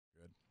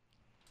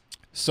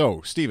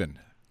So, Stephen,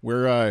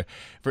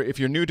 if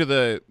you're new to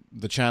the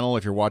channel,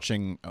 if you're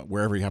watching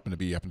wherever you happen to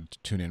be, you happen to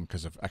tune in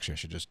because of actually, I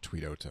should just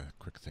tweet out a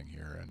quick thing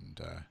here and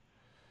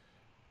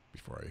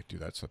before I do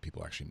that, so that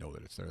people actually know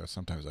that it's there.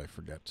 Sometimes I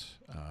forget.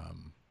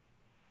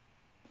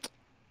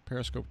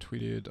 Periscope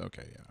tweeted.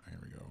 Okay, yeah, here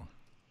we go.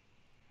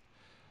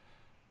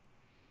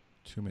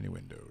 Too many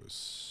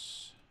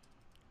windows.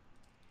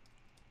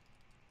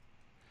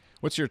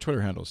 What's your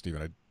Twitter handle,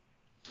 Stephen? Or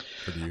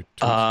do you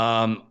tweet?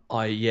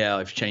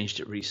 I've changed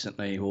it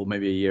recently, or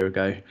maybe a year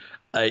ago.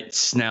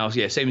 It's now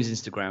same as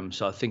Instagram.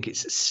 So I think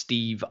it's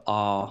Steve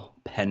R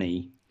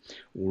Penny,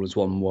 all as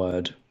one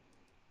word.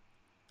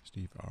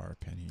 Steve R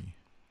Penny.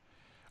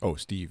 Oh,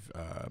 Steve,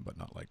 but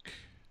not like.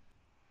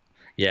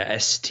 Yeah,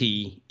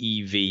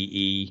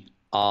 SteveRpenny.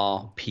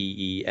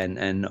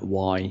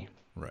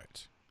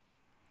 Right.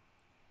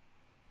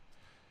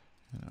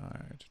 And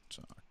I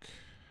talk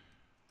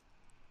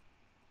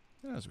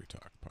as we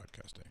talk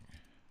podcasting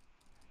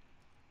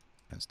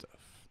and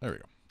stuff. There we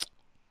go.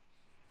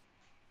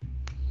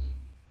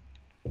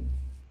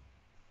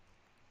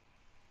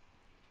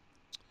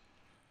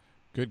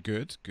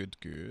 Good.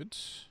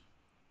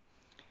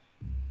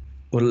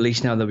 Well, at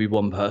least now there'll be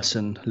one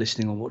person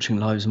listening or watching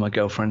lives. My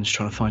girlfriend's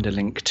trying to find a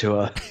link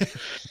to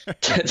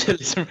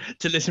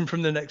to listen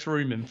from the next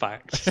room. In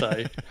fact,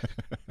 so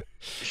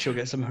she'll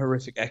get some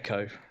horrific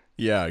echo.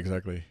 Yeah,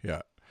 exactly.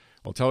 Yeah.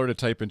 I'll tell her to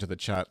type into the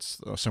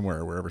chats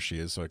somewhere, wherever she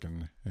is, so I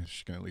can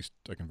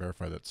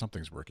verify that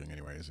something's working,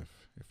 anyways, if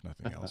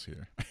nothing else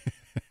here.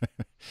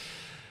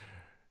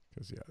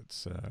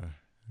 Because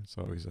it's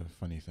always a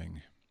funny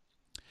thing.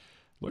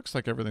 Looks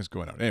like everything's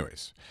going out.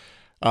 Anyways,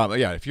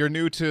 if you're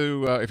new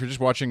to, if you're just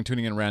watching,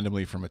 tuning in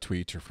randomly from a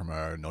tweet or from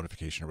a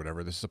notification or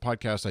whatever, this is a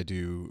podcast I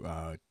do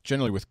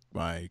generally with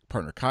my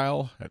partner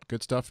Kyle at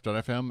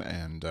Goodstuff.fm,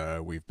 and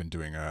we've been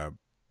doing a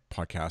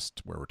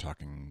podcast where we're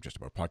talking just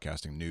about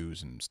podcasting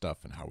news and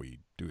stuff and how we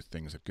do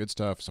things at Good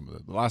Stuff. Some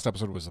of the last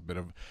episode was a bit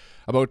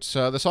about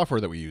the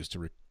software that we use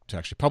to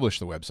actually publish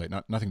the website.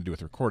 Nothing to do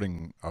with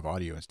recording of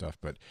audio and stuff,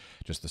 but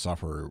just the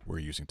software we're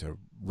using to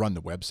run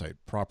the website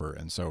proper.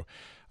 And so,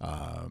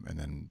 and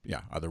then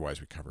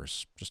otherwise we cover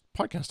just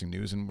podcasting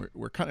news, and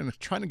we're kind of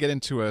trying to get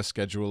into a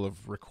schedule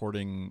of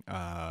recording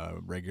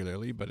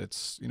regularly, but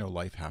it's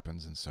life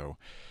happens, and so.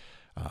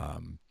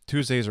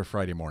 Tuesdays or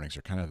Friday mornings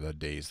are kind of the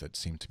days that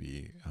seem to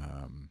be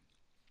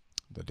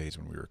the days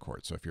when we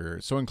record. So if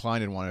you're so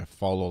inclined and want to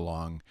follow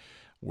along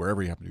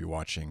wherever you happen to be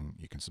watching,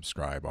 you can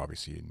subscribe,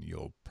 obviously, and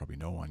you'll probably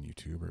know on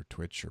YouTube or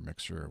Twitch or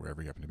Mixer or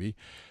wherever you happen to be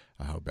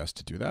how best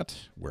to do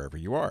that wherever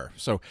you are.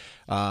 So,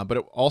 but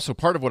also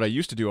part of what I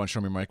used to do on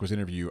Show Me Mike was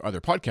interview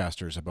other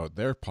podcasters about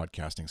their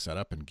podcasting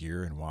setup and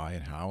gear and why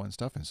and how and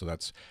stuff. And so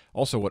that's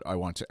also what I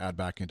want to add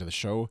back into the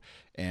show.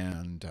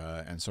 And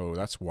so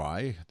that's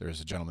why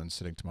there's a gentleman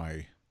sitting to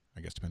my,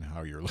 I guess depending on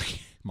how you're looking,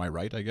 my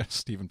right, I guess,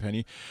 Stephen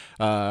Penny,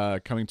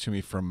 coming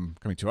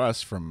to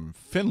us from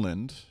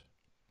Finland,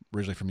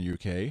 originally from the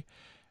UK.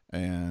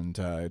 And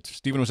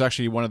Stephen was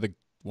actually not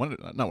one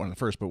of the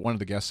first, but one of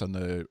the guests on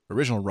the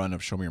original run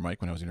of Show Me Your Mic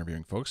when I was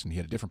interviewing folks, and he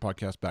had a different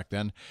podcast back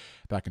then,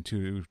 back in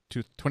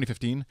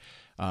 2015,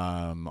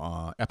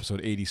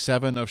 episode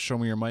 87 of Show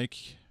Me Your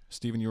Mic.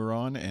 Stephen, you were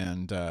on,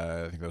 and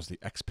I think that was the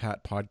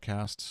Expat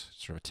podcast,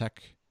 sort of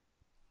tech.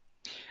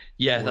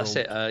 Yeah, world. That's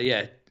it.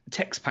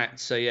 Texpats.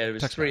 So there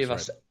was three of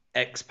us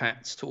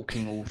expats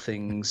talking all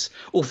things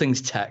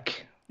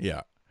tech.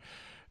 Yeah,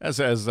 as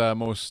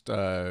most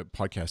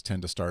podcasts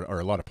tend to start, or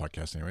a lot of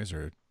podcasts, anyways,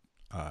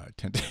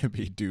 tend to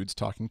be dudes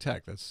talking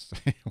tech. That's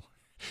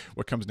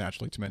what comes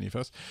naturally to many of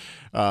us.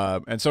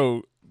 And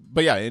so,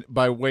 but yeah,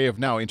 by way of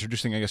now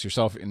introducing, I guess,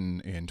 yourself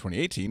in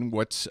 2018,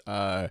 what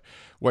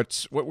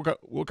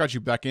got you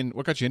back in?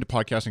 What got you into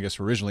podcasting, I guess,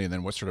 originally, and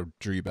then what sort of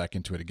drew you back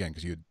into it again?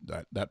 Because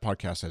that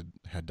podcast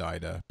had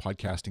died a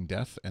podcasting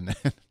death, and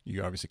then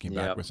you obviously came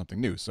back with something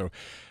new. So,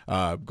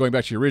 going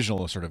back to your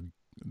original sort of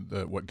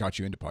what got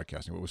you into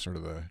podcasting, what was sort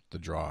of the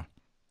draw?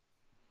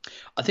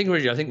 I think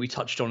we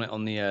touched on it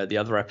on the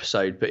other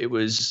episode, but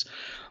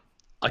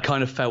I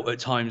kind of felt at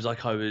times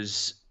like I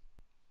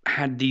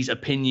had these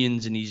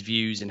opinions and these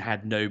views and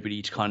had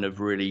nobody to kind of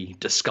really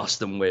discuss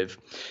them with.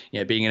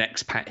 Being an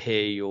expat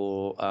here,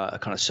 or a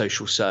kind of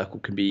social circle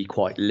can be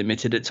quite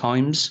limited at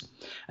times,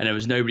 and there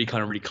was nobody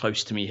kind of really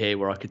close to me here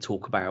where I could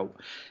talk about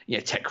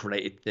tech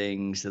related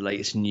things, the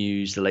latest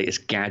news, the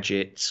latest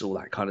gadgets, all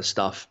that kind of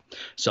stuff.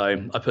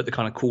 So I put the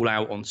kind of call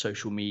out on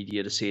social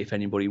media to see if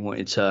anybody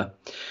wanted to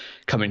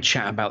come and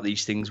chat about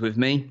these things with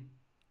me.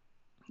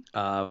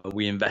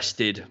 We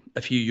invested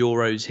a few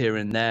euros here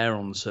and there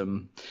on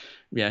some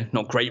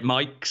not great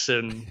mics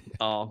and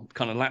our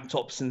kind of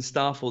laptops and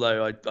stuff,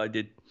 although I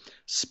did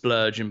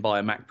splurge and buy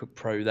a MacBook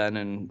Pro then,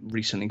 and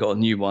recently got a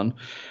new one.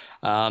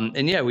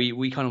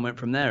 We kind of went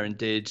from there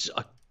and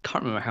I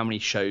can't remember how many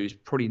shows,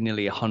 probably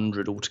nearly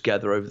 100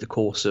 altogether over the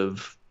course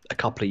of a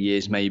couple of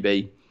years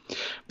maybe. But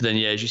then,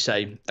 as you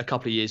say, a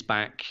couple of years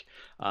back,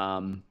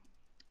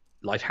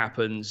 life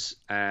happens,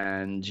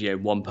 and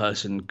one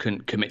person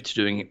couldn't commit to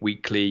doing it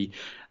weekly.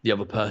 The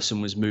other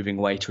person was moving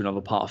away to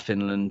another part of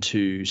Finland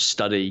to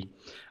study,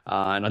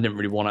 and I didn't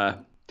really want to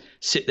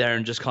sit there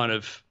and just kind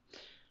of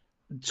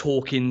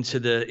talk into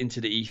the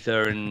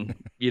ether and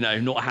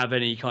not have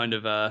any kind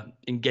of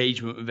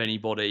engagement with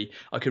anybody.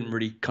 I couldn't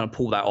really kind of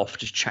pull that off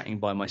just chatting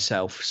by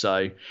myself.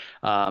 So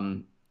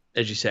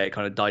as you say, it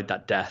kind of died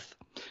that death.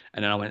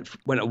 And then I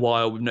went a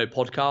while with no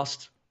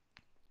podcast,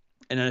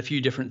 and then a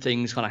few different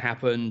things kind of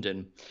happened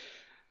and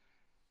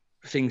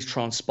things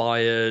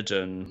transpired,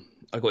 and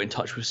I got in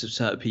touch with some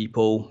certain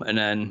people, and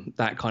then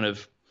that kind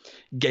of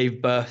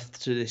gave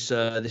birth to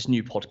this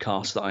new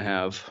podcast that I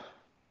have.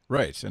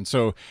 Right. And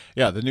so,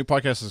 yeah, the new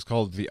podcast is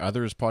called the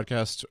Otherz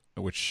podcast,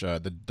 which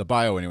the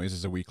bio, anyways,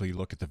 is a weekly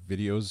look at the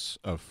videos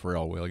of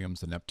Pharrell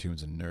Williams, the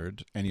Neptunes, and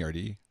Nerd.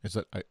 Is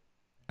that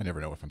I never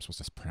know if I'm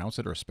supposed to pronounce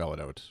it or spell it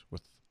out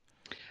with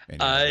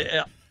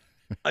I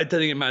don't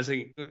think it matters.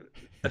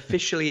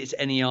 Officially, it's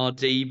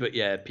NERD, but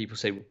yeah, people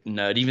say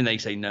nerd. Even they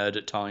say nerd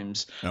at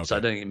times. Okay. So I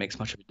don't think it makes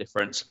much of a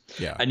difference.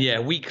 Yeah. And yeah,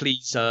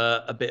 weekly's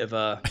a bit of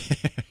a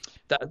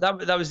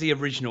that was the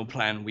original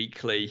plan.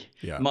 Weekly.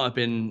 Yeah. Might have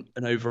been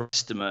an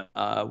overestimate.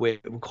 We're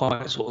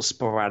quite sort of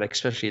sporadic,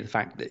 especially the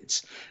fact that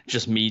it's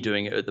just me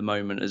doing it at the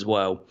moment as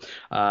well.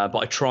 But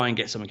I try and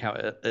get something out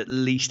at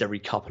least every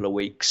couple of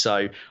weeks.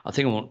 So I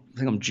think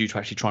I'm due to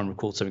actually try and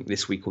record something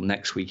this week or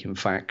next week, in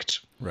fact.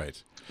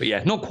 Right. But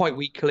yeah, not quite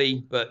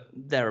weekly, but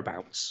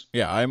thereabouts.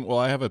 Yeah, I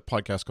have a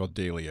podcast called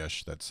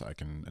Daily-ish I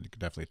can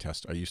definitely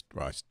attest.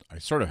 I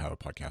sort of have a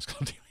podcast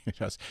called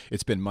Daily-ish.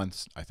 It's been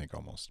months, I think,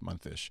 almost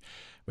month-ish.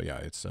 But yeah,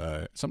 it's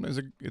sometimes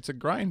it's a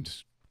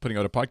grind putting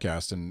out a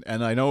podcast,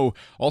 and I know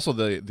also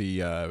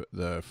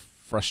the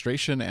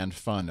frustration and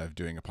fun of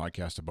doing a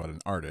podcast about an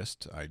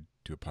artist. I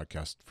do a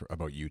podcast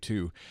about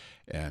U2,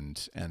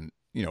 and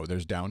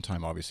there's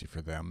downtime obviously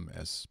for them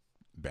as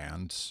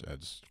bands,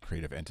 as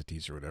creative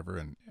entities or whatever,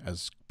 and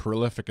as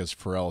prolific as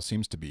Pharrell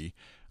seems to be,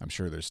 I'm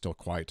sure there's still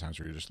quiet times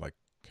where you're just like,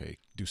 okay,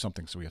 do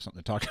something so we have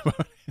something to talk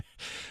about.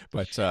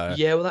 But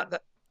yeah, well,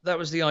 that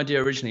was the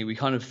idea originally. We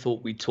kind of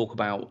thought we'd talk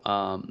about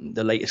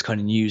the latest kind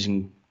of news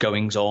and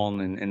goings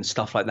on and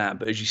stuff like that.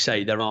 But as you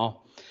say, there are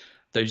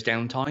those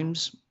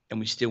downtimes, and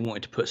we still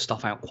wanted to put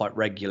stuff out quite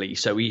regularly.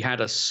 So we had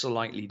a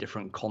slightly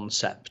different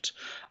concept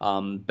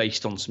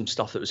based on some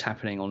stuff that was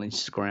happening on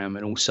Instagram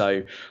and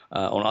also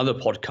on other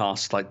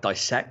podcasts like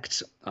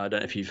Dissect. I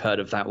don't know if you've heard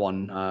of that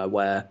one,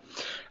 where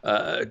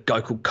a guy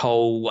called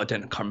Cole, I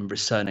can't remember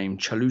his surname,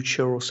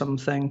 Chalucha or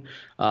something,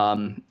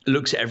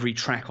 looks at every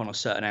track on a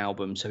certain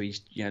album. So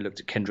he's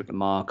looked at Kendrick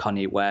Lamar,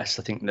 Kanye West.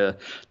 I think the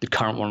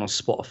current one on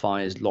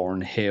Spotify is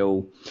Lauryn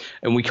Hill,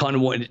 and we kind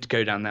of wanted it to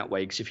go down that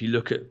way, because if you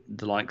look at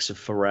the likes of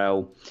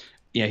Pharrell,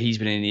 he's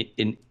been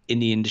in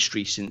the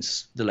industry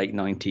since the late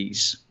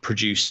 90s,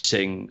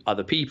 producing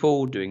other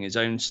people, doing his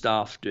own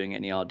stuff, doing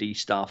NERD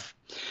stuff.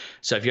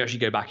 So if you actually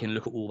go back and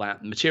look at all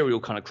that material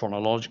kind of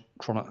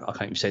I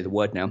can't even say the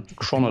word now,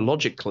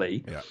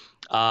 chronologically,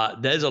 yeah.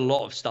 There's a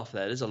lot of stuff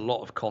there. There's a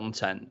lot of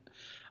content.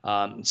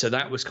 So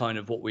that was kind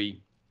of what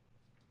we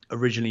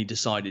originally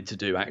decided to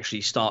do,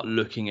 actually start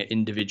looking at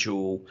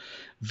individual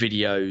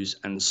videos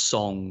and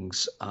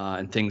songs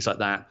and things like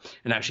that,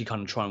 and actually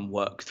kind of try and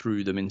work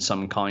through them in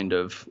some kind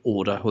of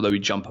order, although we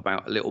jump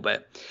about a little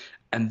bit.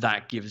 And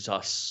that gives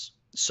us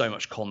so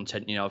much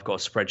content. I've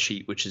got a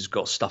spreadsheet which has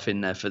got stuff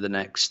in there for the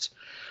next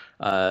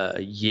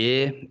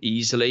year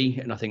easily,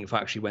 and I think if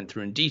I actually went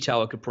through in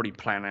detail, I could probably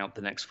plan out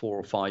the next 4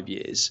 or 5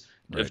 years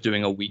of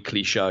doing a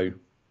weekly show.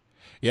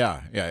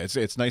 Yeah,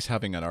 it's nice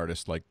having an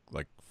artist like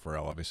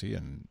Pharrell, obviously,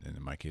 and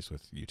in my case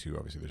with U2,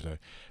 obviously, there's a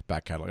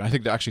back catalog. I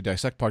think actually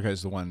Dissect podcast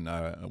is the one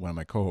of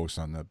my co-hosts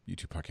on the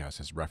U2 podcast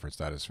has referenced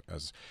that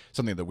as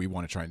something that we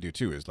want to try and do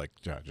too, is like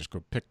just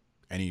go pick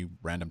any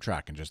random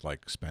track and just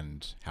like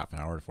spend half an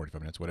hour to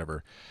 45 minutes,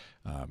 whatever,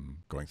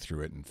 going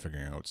through it and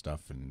figuring out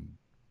stuff and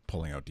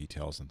pulling out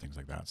details and things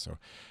like that. So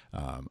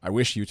I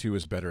wish U2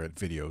 was better at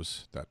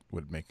videos. That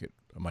would make it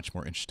a much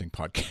more interesting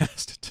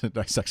podcast to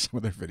dissect some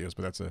of their videos,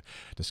 but that's a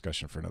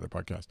discussion for another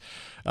podcast.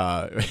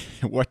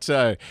 What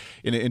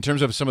in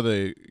terms of some of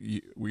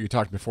we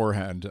talked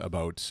beforehand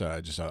about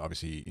just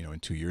obviously in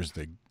 2 years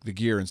the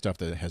gear and stuff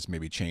that has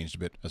maybe changed a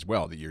bit as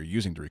well that you're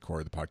using to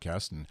record the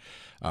podcast, and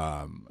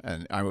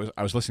I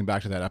was listening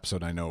back to that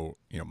episode. I know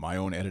my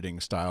own editing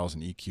styles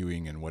and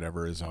EQing and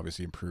whatever is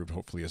obviously improved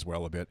hopefully as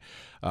well a bit,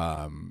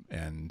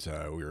 and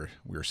we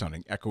were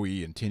sounding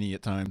echoey and tinny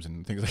at times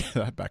and things like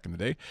that back in the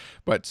day.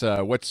 But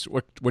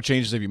what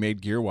changes have you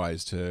made gear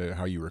wise to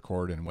how you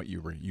record and what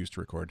you were used to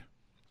record?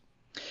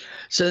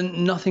 So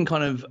nothing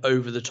kind of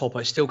over the top.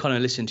 I still kind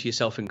of listen to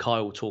yourself and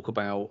Kyle talk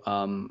about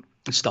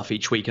stuff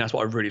each week, and that's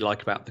what I really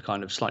like about the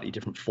kind of slightly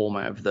different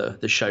format of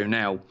the show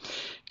now,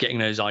 getting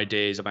those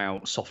ideas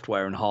about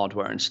software and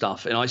hardware and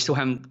stuff. And I still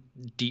haven't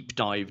deep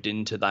dived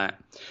into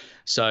that,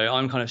 so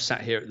I'm kind of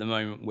sat here at the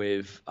moment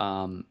with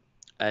a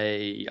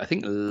I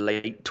think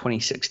late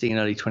 2016,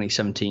 early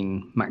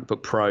 2017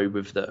 MacBook Pro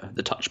with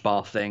the touch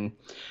bar thing.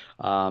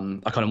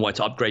 I kind of wanted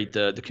to upgrade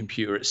the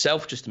computer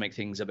itself just to make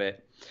things a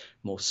bit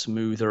more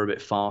smoother, a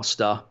bit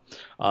faster.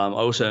 I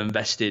also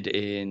invested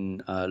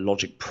in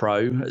Logic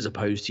Pro as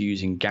opposed to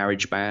using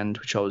GarageBand,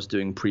 which I was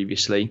doing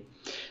previously.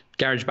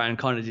 GarageBand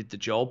kind of did the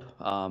job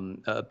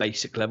at a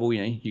basic level.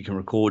 You know, you can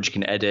record, you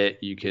can edit,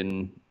 you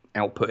can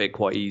output it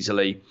quite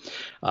easily.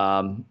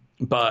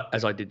 But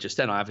as I did just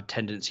then, I have a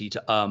tendency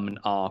to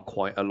and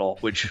quite a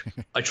lot, which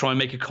I try and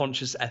make a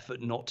conscious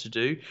effort not to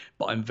do,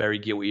 but I'm very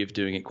guilty of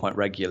doing it quite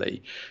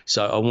regularly.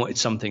 So I wanted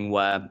something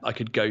where I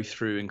could go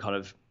through and kind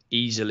of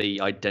easily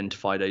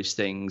identify those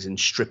things and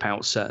strip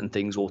out certain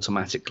things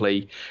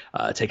automatically,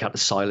 take out the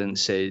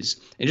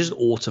silences, and just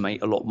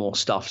automate a lot more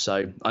stuff.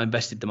 So I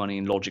invested the money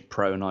in Logic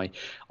Pro, and I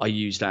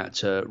use that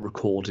to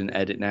record and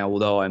edit now,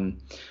 although I'm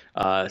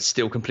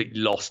still completely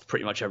lost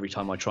pretty much every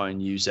time I try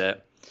and use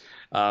it.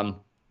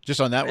 Just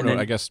on that one,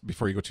 I guess,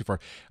 before you go too far,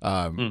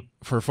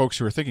 for folks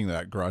who are thinking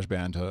that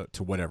GarageBand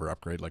to whatever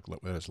upgrade, like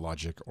whether it's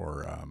Logic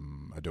or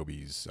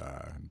Adobe's,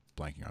 I'm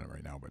blanking on it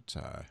right now, but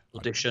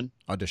Audition,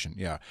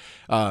 yeah.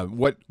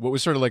 What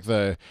was sort of like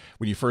when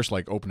you first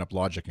like open up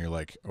Logic and you're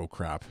like, oh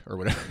crap, or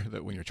whatever,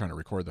 that when you're trying to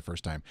record the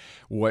first time,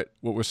 what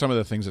were some of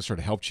the things that sort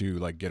of helped you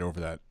like get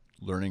over that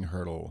learning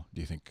hurdle?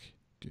 Do you think,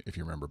 if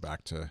you remember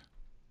back to?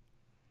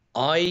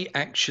 I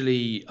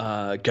actually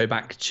go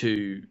back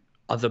to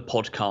other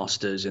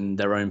podcasters and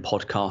their own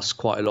podcasts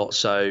quite a lot.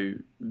 So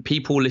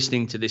people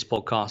listening to this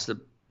podcast,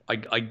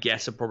 I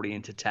guess, are probably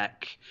into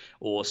tech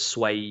or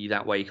sway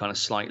that way kind of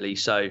slightly.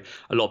 So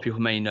a lot of people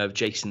may know of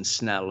Jason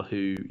Snell,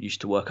 who used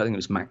to work, I think it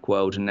was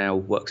Macworld, and now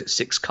works at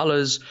Six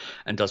Colors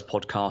and does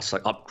podcasts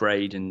like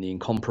Upgrade and The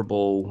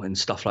Incomparable and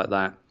stuff like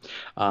that.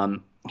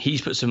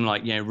 He's put some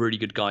really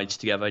good guides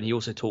together, and he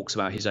also talks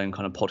about his own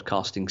kind of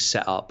podcasting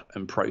setup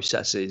and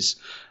processes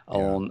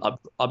on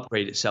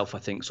Upgrade itself, I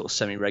think, sort of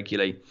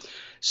semi-regularly.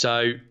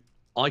 So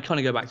I kind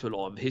of go back to a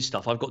lot of his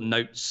stuff. I've got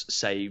notes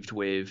saved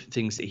with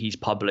things that he's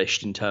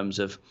published in terms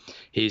of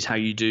here's how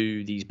you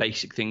do these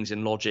basic things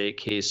in Logic.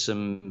 Here's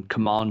some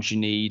commands you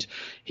need.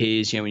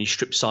 Here's, when you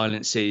strip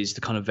silences,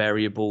 the kind of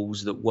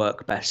variables that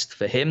work best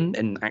for him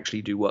and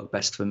actually do work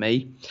best for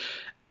me.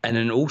 And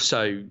then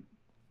also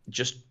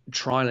just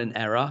trial and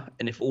error.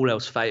 And if all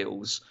else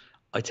fails,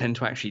 I tend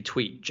to actually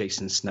tweet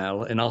Jason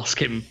Snell and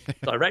ask him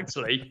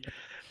directly.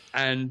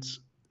 And,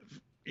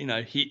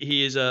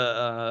 he is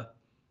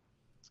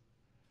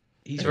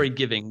he's very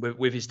giving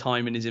with his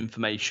time and his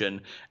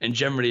information. And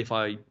generally, if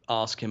I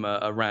ask him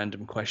a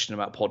random question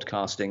about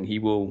podcasting, he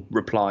will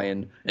reply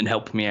and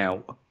help me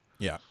out.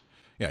 Yeah.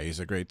 Yeah, he's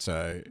a great,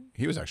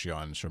 he was actually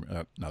on,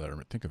 now that I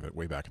think of it,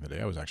 way back in the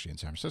day, I was actually in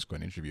San Francisco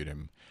and interviewed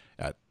him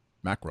at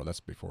Macworld. That's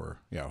before,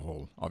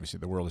 obviously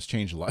the world has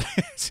changed a lot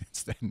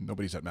since then.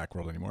 Nobody's at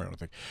Macworld anymore, I don't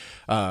think.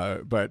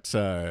 But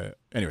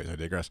anyways, I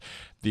digress.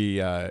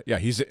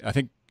 I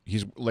think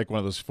he's like one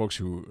of those folks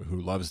who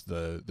loves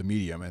the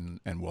medium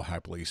and will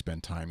happily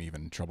spend time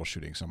even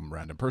troubleshooting some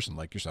random person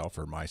like yourself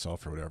or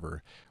myself or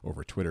whatever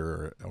over Twitter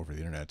or over the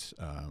internet.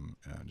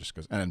 Just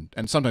because,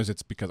 and sometimes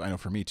it's because I know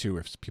for me too,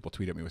 if people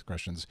tweet at me with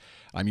questions,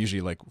 I'm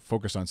usually like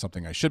focused on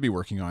something I should be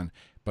working on,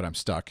 but I'm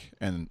stuck.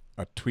 And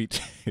a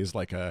tweet is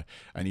like an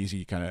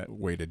easy kind of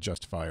way to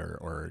justify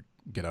or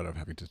get out of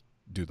having to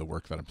do the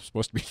work that I'm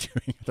supposed to be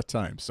doing at the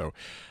time. So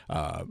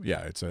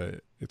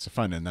it's a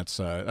fun, and that's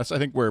I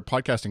think where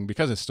podcasting,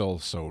 because it's still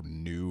so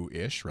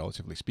new-ish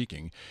relatively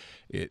speaking,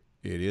 it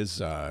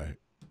is a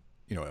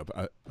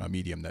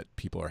medium that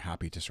people are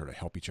happy to sort of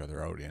help each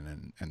other out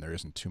in, and there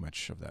isn't too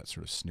much of that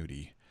sort of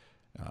snooty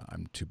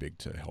I'm too big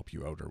to help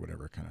you out or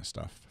whatever kind of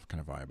stuff,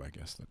 kind of vibe, I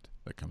guess,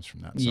 that comes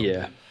from that. So,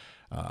 yeah.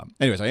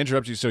 Anyways, I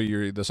interrupt you. So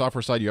you're the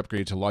software side, you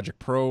upgraded to Logic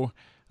Pro.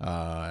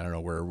 I don't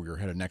know where we're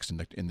headed next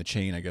in the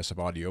chain, I guess, of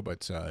audio,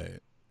 but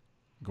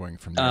going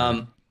from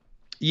there.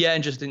 Yeah,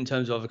 and just in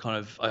terms of a kind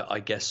of, I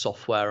guess,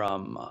 software,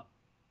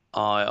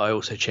 I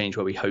also change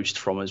where we host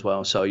from as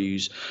well. So I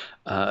use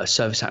a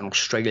service out in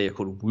Australia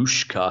called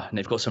Whooshka, and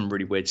they've got some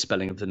really weird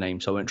spelling of the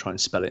name, so I won't try and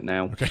spell it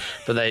now. Okay.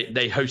 But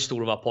they host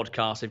all of our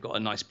podcasts. They've got a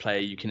nice player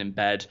you can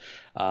embed.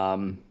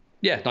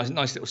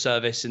 Nice little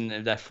service,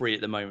 and they're free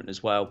at the moment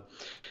as well.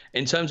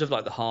 In terms of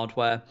like the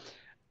hardware,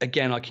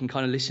 again, I can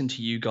kind of listen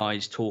to you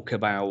guys talk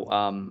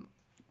about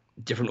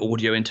different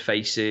audio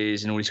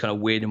interfaces and all these kind of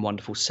weird and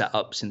wonderful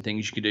setups and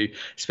things you could do,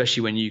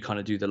 especially when you kind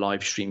of do the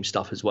live stream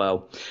stuff as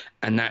well.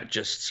 And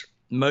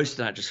most of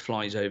that just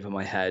flies over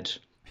my head.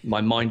 My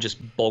mind just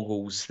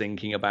boggles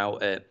thinking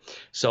about it.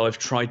 So I've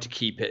tried to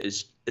keep it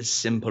as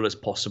simple as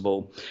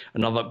possible.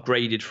 And I've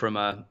upgraded from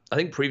I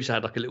think previously I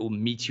had like a little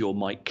Meteor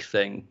mic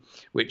thing,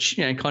 which,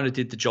 kind of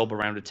did the job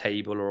around a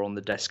table or on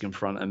the desk in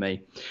front of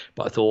me.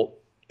 But I thought,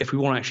 if we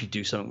want to actually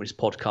do something with this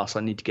podcast, I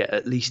need to get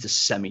at least a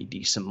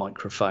semi-decent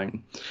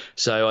microphone.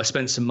 So I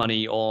spent some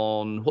money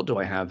on, what do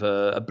I have?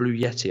 A Blue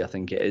Yeti, I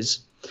think it is.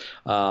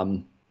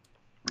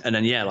 And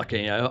then yeah, like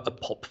a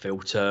pop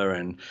filter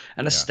and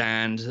a Yeah.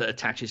 stand that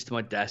attaches to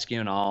my desk,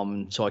 an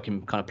arm, so I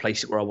can kind of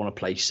place it where I want to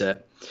place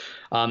it.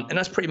 And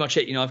that's pretty much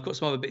it. I've got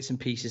some other bits and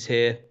pieces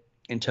here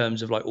in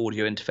terms of like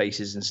audio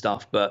interfaces and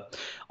stuff, but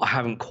I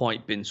haven't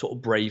quite been sort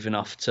of brave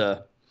enough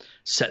to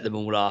set them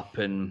all up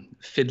and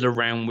fiddle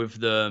around with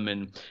them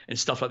and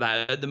stuff like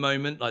that at the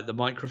moment. Like the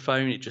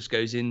microphone, it just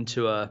goes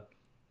into a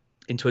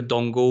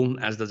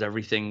dongle, as does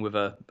everything with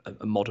a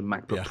modern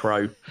MacBook Yeah.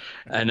 Pro,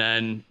 and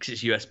then because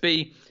it's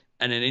USB,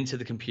 and then into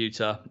the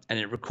computer, and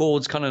it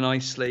records kind of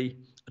nicely.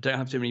 I don't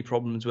have too many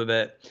problems with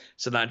it,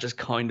 so that just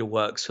kind of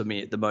works for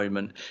me at the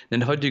moment.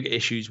 Then if I do get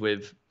issues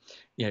with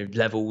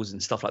levels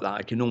and stuff like that,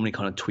 I can normally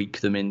kind of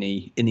tweak them in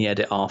the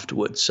edit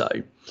afterwards. So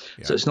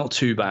Yeah. so it's not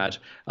too bad.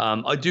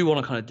 I do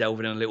want to kind of delve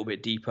in a little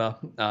bit deeper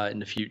in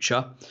the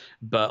future,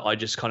 but I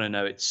just kind of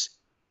know it's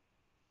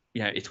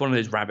one of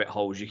those rabbit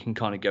holes you can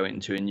kind of go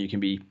into, and you can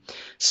be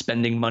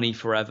spending money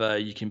forever.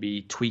 You can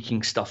be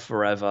tweaking stuff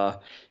forever.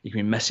 You can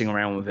be messing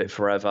around with it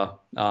forever.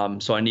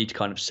 So I need to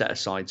kind of set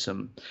aside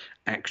some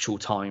actual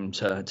time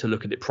to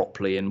look at it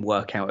properly and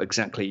work out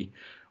exactly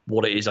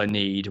what it is I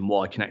need and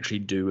what I can actually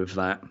do with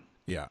that.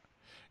 Yeah.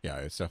 Yeah,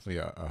 it's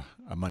definitely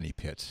a money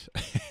pit,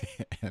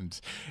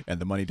 and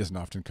the money doesn't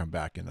often come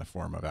back in the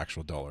form of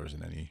actual dollars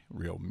in any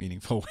real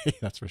meaningful way.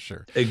 That's for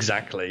sure.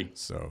 Exactly.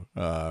 So,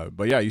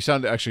 but yeah, you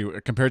sound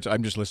actually compared to,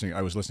 I'm just listening.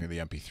 I was listening to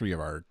the MP3 of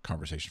our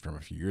conversation from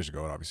a few years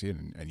ago, obviously,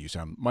 and you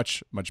sound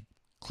much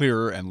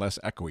clearer and less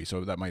echoey.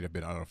 So that might have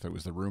been, I don't know if it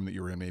was the room that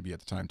you were in maybe at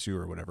the time too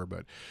or whatever,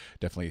 but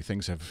definitely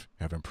things have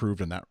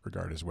improved in that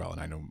regard as well. And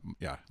I know,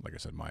 yeah, like I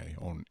said, my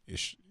own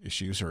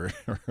issues or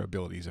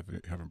abilities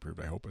have improved,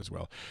 I hope, as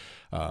well.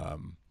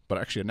 But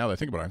actually, now that I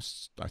think about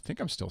it, I think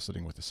I'm still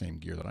sitting with the same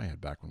gear that I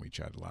had back when we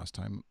chatted last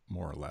time,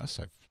 more or less.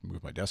 I've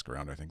moved my desk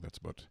around. I think that's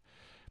about,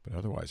 but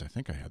otherwise, I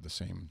think I had the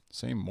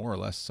same more or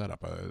less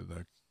setup.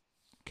 The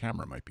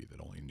camera might be the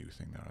only new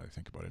thing now that I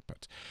think about it,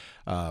 but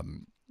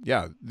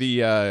yeah,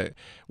 the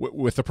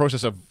with the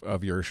process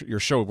of your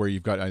show, where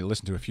you've got, I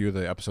listened to a few of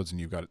the episodes,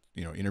 and you've got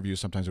interviews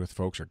sometimes with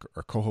folks or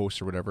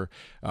co-hosts or whatever,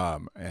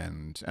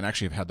 and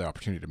actually have had the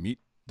opportunity to meet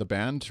the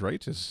band,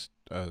 right, as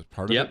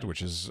part of it,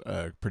 which is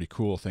a pretty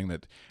cool thing.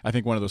 That I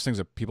think one of those things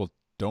that people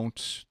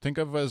don't think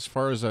of as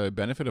far as a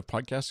benefit of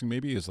podcasting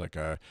maybe is like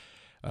a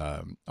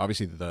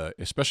obviously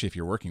especially if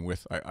you're working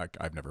with,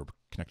 I've never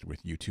connected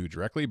with you two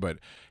directly, but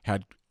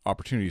had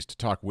opportunities to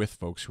talk with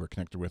folks who are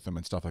connected with them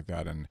and stuff like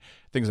that, and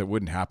things that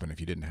wouldn't happen if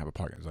you didn't have a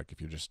podcast. Like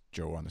if you're just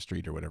Joe on the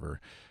street or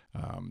whatever,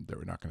 that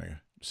we're not going to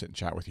sit and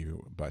chat with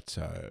you. But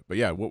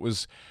yeah, what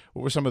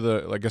were some of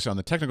the, I guess on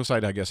the technical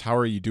side, I guess, how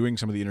are you doing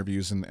some of the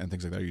interviews and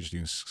things like that? Are you just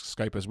doing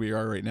Skype as we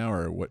are right now,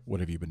 or what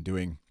have you been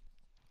doing?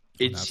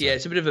 It's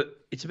a bit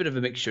of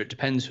a mixture. It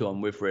depends who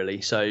I'm with, really.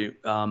 So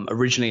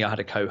originally I had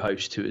a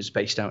co-host who was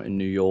based out in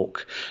New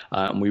York,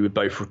 and we would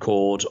both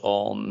record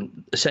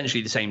on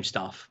essentially the same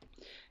stuff.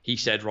 He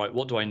said, right,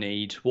 what do I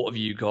need? What have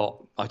you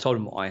got? I told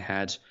him what I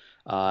had.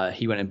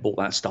 He went and bought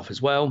that stuff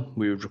as well.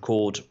 We would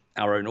record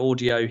our own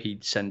audio.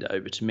 He'd send it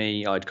over to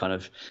me. I'd kind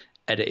of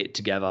edit it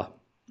together.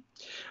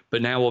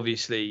 But now,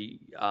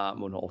 obviously,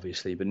 well, not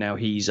obviously, but now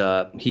he's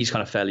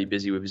kind of fairly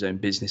busy with his own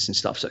business and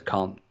stuff, so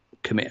can't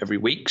commit every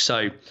week.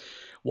 So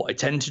what I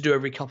tend to do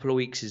every couple of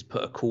weeks is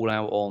put a call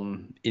out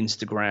on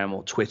Instagram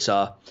or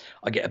Twitter.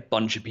 I get a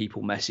bunch of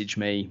people message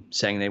me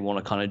saying they want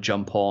to kind of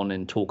jump on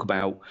and talk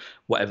about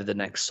whatever the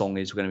next song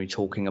is we're going to be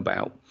talking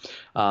about.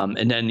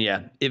 And then,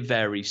 yeah, it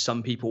varies.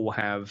 Some people will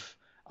have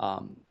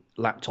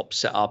laptops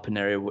set up and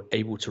they're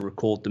able to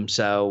record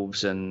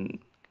themselves and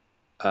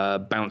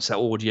bounce that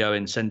audio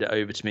and send it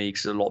over to me,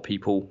 because a lot of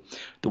people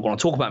that want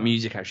to talk about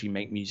music actually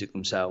make music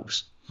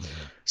themselves.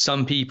 Mm-hmm.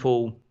 Some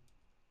people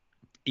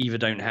either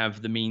don't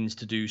have the means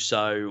to do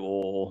so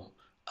or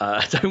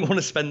don't want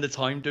to spend the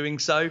time doing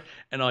so,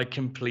 and I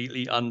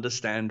completely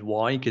understand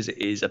why, because it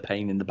is a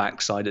pain in the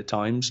backside at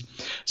times.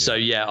 Yeah. So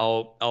yeah,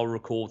 I'll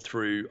record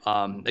through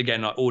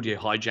again, like Audio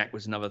Hijack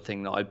was another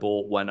thing that I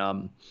bought when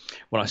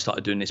I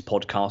started doing this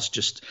podcast.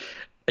 Just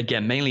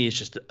again, mainly it's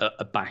just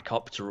a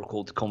backup to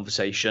record the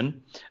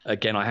conversation.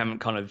 Again, I haven't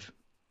kind of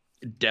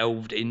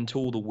delved into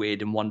all the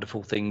weird and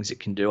wonderful things it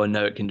can do. I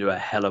know it can do a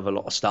hell of a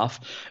lot of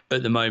stuff.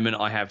 At the moment,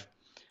 I have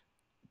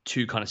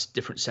two kind of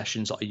different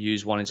sessions that I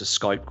use. One is a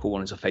Skype call,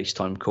 one is a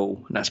FaceTime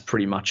call, and that's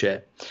pretty much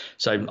it.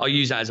 So I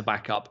use that as a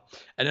backup.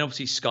 And then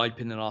obviously Skype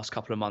in the last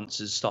couple of months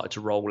has started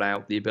to roll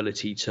out the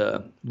ability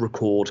to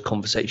record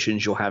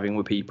conversations you're having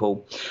with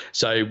people.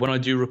 So when I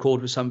do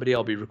record with somebody,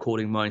 I'll be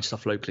recording my own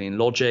stuff locally in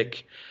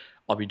Logic.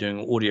 I'll be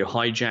doing Audio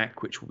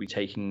Hijack, which will be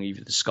taking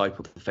either the Skype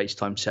or the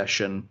FaceTime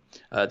session,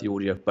 the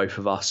audio of both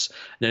of us. And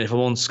then if I'm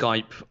on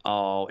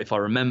Skype, if I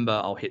remember,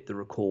 I'll hit the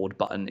record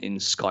button in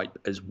Skype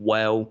as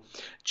well,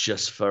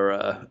 just for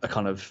a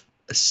kind of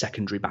a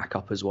secondary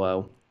backup as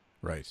well.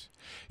 Right.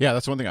 Yeah,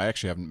 that's one thing I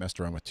actually haven't messed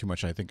around with too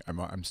much. I think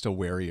I'm still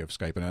wary of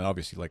Skype, and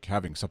obviously like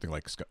having something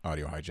like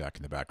Audio Hijack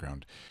in the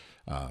background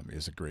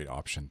is a great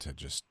option to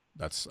just.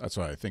 That's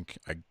why I think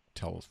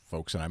tell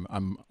folks, and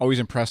I'm always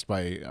impressed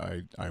by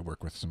I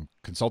work with some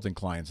consulting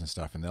clients and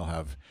stuff, and they'll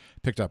have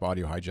picked up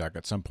Audio Hijack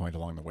at some point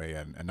along the way,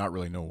 and not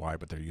really know why,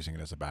 but they're using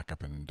it as a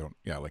backup and don't,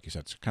 yeah, like you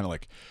said, it's kind of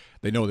like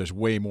they know there's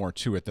way more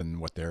to it than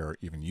what they're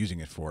even using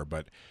it for,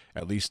 but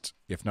at least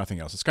if nothing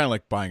else, it's kind of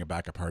like buying a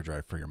backup hard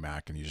drive for your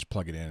Mac, and you just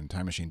plug it in and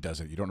Time Machine does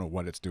it. You don't know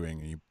what it's doing,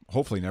 and you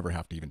hopefully never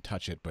have to even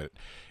touch it, but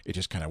it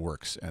just kind of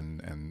works,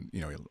 and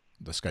you know,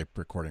 the Skype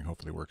recording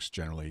hopefully works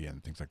generally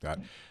and things like that,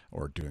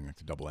 or doing like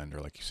the double end,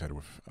 or like you said,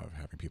 with of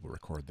having people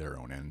record their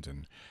own end.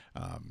 And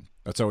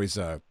that's always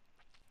a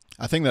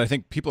thing that I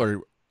think people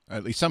are,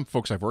 at least some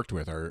folks I've worked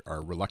with, are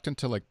reluctant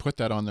to like put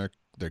that on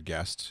their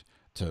guest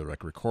to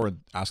like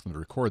ask them to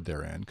record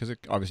their end, because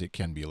obviously it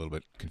can be a little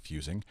bit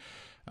confusing.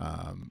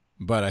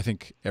 But I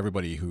think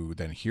everybody who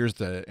then hears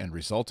the end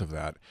result of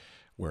that,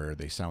 where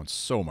they sound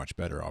so much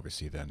better,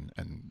 obviously, than,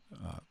 and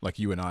like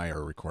you and I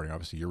are recording,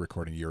 obviously you're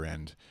recording your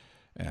end,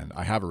 and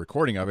I have a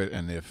recording of it,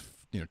 and if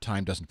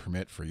time doesn't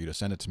permit for you to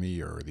send it to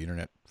me, or the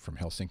internet from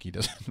Helsinki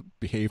doesn't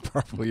behave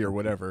properly or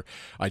whatever,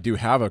 I do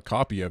have a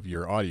copy of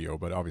your audio.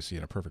 But obviously,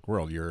 in a perfect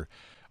world, you're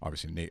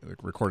obviously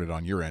recorded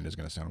on your end is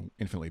going to sound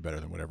infinitely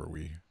better than whatever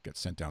we get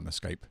sent down the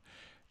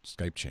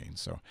Skype chain.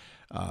 So,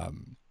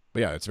 but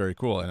yeah, it's very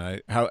cool.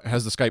 And have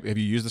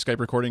you used the Skype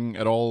recording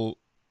at all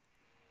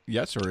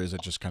yet, or is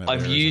it just kind of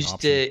I've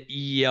used it,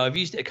 yeah, I've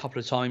used it a couple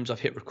of times. I've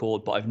hit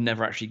record, but I've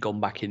never actually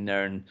gone back in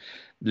there and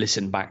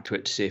listened back to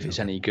it to see if it's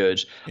any good.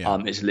 Yeah.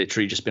 It's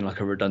literally just been like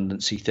a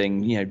redundancy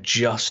thing,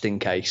 just in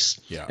case.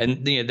 Yeah.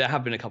 And there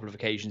have been a couple of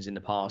occasions in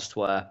the past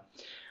where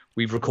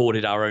we've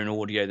recorded our own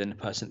audio, then the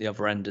person at the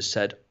other end has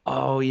said,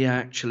 oh yeah,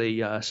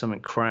 actually something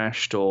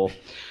crashed, or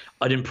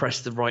I didn't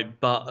press the right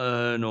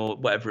button, or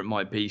whatever it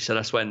might be. So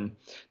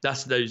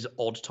that's those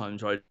odd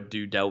times where I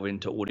do delve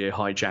into Audio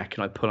Hijack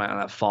and I pull out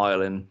that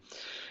file, and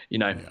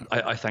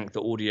I thank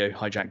the Audio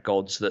Hijack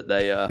gods that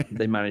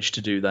they managed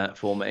to do that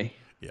for me.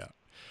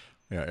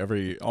 Yeah,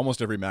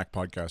 almost every Mac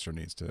podcaster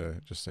needs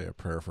to just say a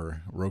prayer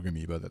for Rogue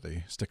Amoeba that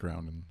they stick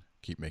around and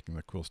keep making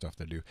the cool stuff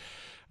they do.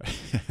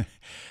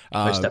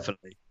 Most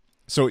definitely.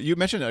 So you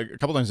mentioned a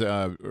couple times,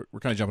 we're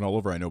kind of jumping all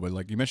over, I know, but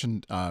like you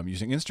mentioned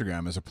using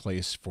Instagram as a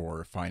place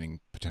for finding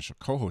potential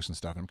co-hosts and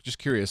stuff. I'm just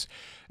curious,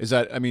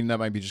 that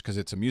might be just because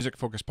it's a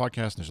music-focused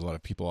podcast, and there's a lot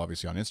of people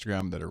obviously on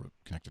Instagram that are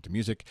connected to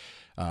music,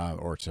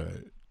 or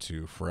to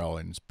Pharrell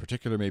in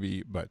particular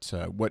maybe, but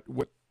what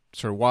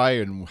sort of why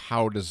and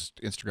how does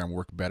Instagram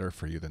work better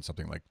for you than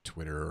something like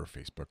Twitter or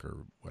Facebook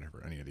or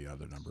whatever, any of the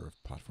other number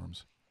of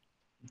platforms?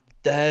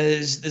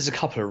 There's a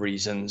couple of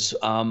reasons.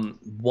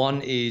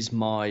 One is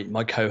my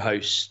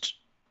co-host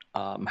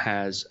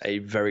has a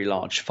very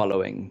large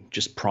following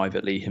just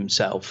privately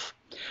himself.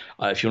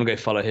 If you want to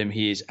go follow him,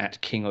 he is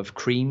at King of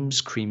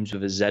Creams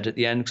with a Z at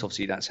the end, because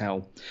obviously that's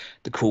how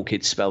the cool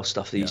kids spell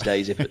stuff these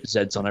days. They put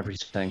Z's on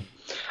everything.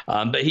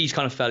 But he's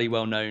kind of fairly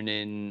well known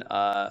in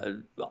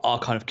our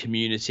kind of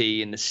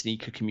community, in the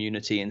sneaker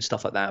community and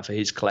stuff like that, for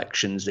his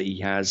collections that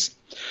he has.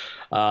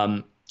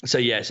 So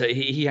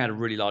he had a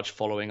really large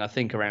following, I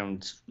think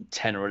around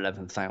 10 or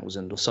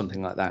 11,000 or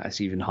something like that.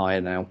 It's even higher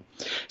now.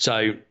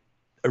 So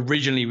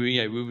originally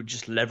we were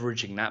just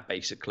leveraging that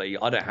basically.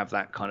 I don't have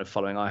that kind of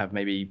following. I have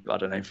maybe, I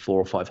don't know,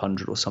 400 or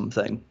 500 or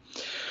something.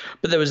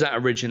 But there was that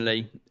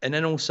originally. And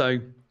then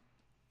also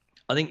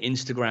I think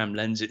Instagram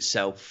lends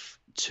itself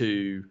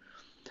to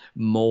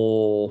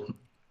more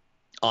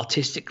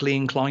artistically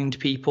inclined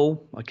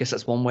people. I guess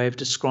that's one way of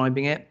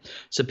describing it.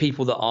 So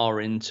people that are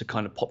into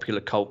kind of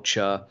popular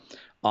culture,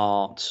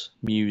 art,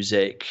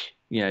 music,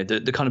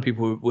 the kind of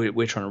people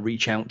we're trying to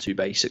reach out to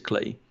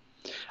basically.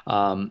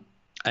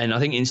 And I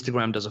think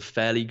Instagram does a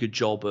fairly good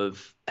job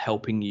of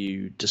helping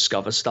you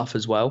discover stuff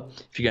as well.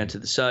 If you go into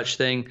the search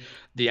thing,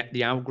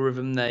 the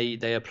algorithm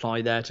they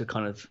apply there to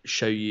kind of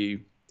show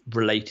you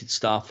related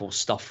stuff or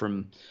stuff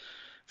from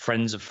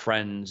friends of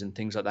friends and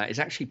things like that is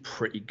actually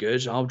pretty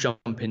good. I'll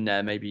jump in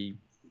there maybe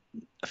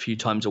a few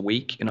times a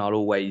week, and I'll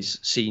always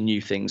see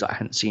new things I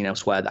hadn't seen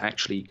elsewhere that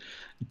actually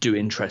do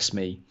interest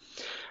me.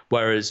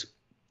 Whereas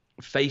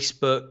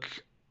Facebook,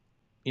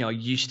 I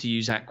used to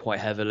use that quite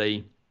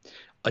heavily.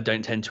 I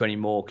don't tend to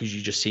anymore, because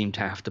you just seem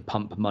to have to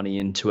pump money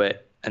into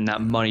it, and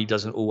that money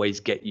doesn't always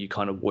get you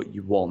kind of what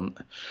you want.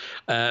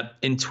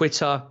 In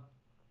Twitter,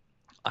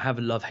 I have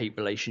a love-hate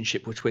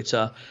relationship with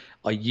Twitter.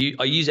 I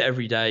use it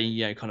every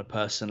day, kind of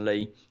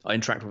personally. I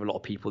interact with a lot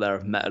of people there.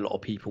 I've met a lot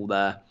of people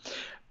there.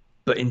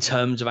 But in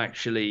terms of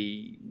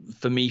actually,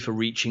 for me, for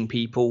reaching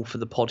people for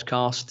the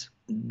podcast,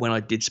 when I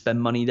did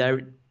spend money there,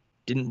 it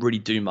didn't really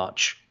do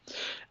much.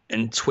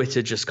 And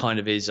Twitter just kind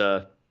of is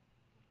a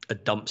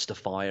dumpster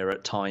fire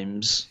at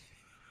times.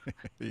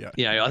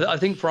 Yeah. I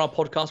think for our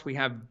podcast,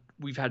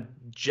 we've had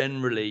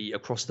generally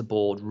across the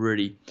board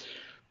really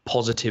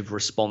positive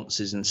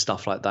responses and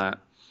stuff like that.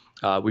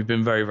 We've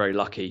been very, very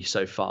lucky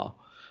so far.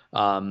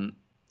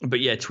 But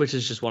yeah,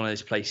 Twitter's just one of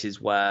those places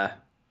where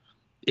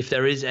if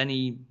there is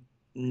any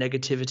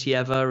negativity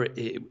ever,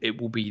 it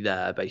will be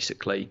there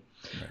basically.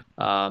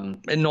 Right.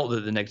 And not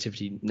that the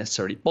negativity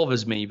necessarily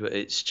bothers me, but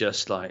it's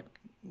just like,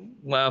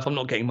 well, if I'm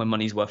not getting my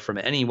money's worth from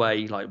it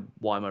anyway, like,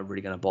 why am I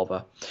really going to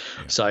bother?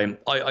 Yeah. So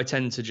I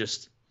tend to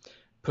just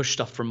push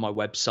stuff from my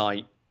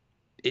website.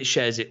 It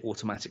shares it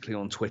automatically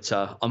on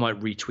Twitter. I might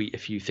retweet a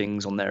few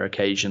things on there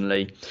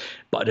occasionally,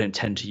 but I don't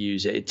tend to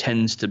use it. It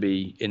tends to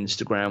be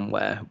Instagram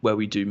where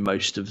we do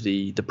most of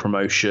the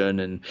promotion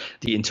and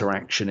the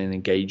interaction and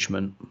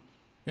engagement.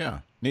 Yeah,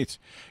 neat.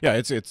 Yeah,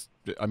 it's.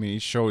 I mean,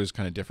 each show is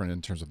kind of different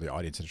in terms of the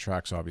audience it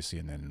attracts, obviously,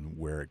 and then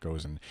where it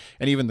goes, and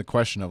even the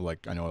question of,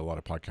 like, I know a lot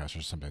of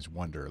podcasters sometimes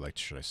wonder, like,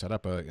 should I set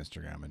up a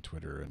Instagram and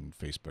Twitter and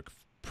Facebook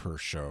per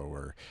show,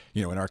 or,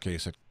 you know, in our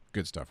case at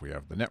Good Stuff, we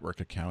have the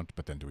network account,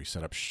 but then do we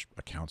set up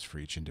accounts for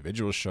each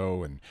individual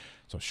show? And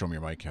so Show Me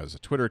Your Mic has a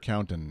Twitter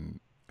account, and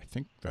I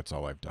think that's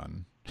all I've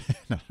done.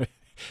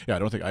 Yeah, I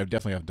don't think I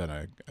definitely have done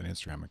an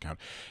Instagram account,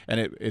 and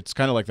it's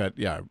kind of like that.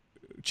 Yeah,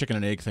 chicken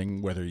and egg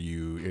thing, whether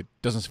it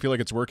doesn't feel like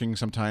it's working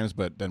sometimes,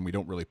 but then we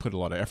don't really put a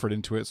lot of effort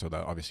into it, so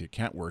that obviously it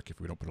can't work if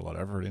we don't put a lot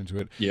of effort into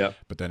it. Yeah.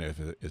 But then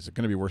is it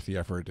going to be worth the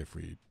effort if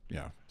we,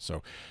 yeah.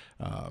 So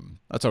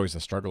that's always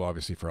the struggle,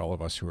 obviously, for all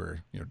of us who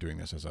are, you know, doing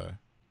this as a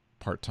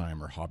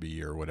part-time or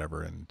hobby or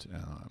whatever, and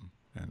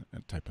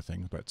type of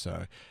thing. But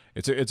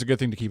it's a good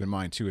thing to keep in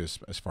mind too,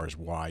 as far as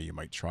why you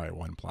might try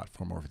one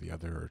platform over the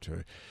other, or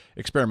to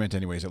experiment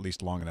anyways, at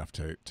least long enough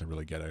to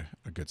really get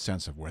a good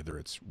sense of whether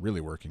it's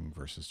really working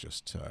versus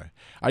just.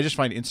 I just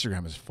find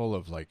Instagram is full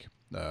of, like,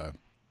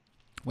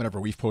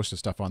 whenever we've posted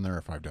stuff on there,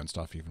 if I've done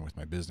stuff even with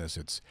my business,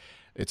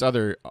 it's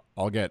other.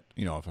 I'll get,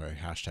 you know, if I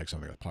hashtag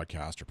something like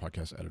podcast or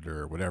podcast editor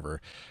or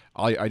whatever,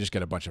 I just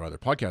get a bunch of other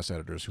podcast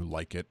editors who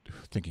like it,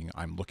 thinking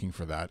I'm looking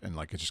for that, and,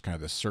 like, it's just kind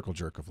of this circle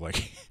jerk of,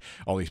 like,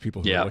 all these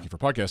people who are looking for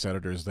podcast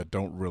editors that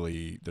don't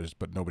really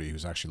but nobody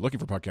who's actually looking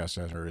for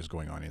podcast editor is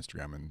going on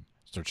Instagram and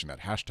searching that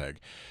hashtag.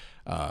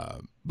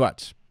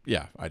 But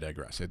yeah, I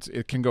digress.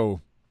 It can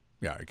go.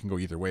 Yeah, it can go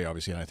either way,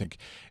 obviously, and I think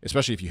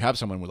especially if you have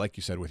someone, like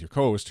you said, with your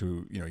co-host,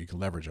 who, you know, you can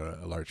leverage a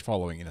large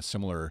following in a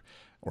similar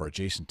or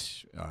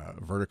adjacent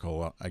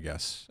vertical, I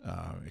guess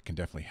it can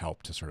definitely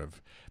help to sort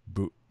of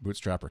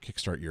bootstrap or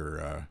kickstart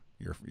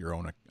your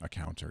own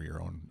account or your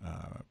own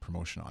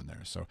promotion on there.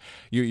 So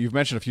you've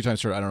mentioned a few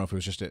times, sort of, I don't know if it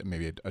was just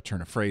maybe a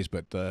turn of phrase,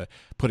 but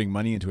putting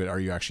money into it. Are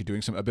you actually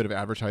doing a bit of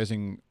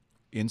advertising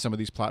in some of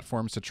these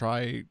platforms to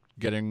try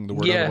getting the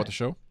word out about the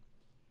show?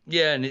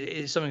 Yeah, and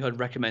it's something I'd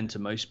recommend to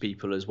most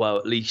people as well.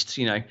 At least,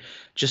 you know,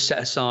 just set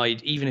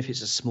aside, even if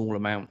it's a small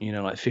amount, you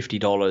know, like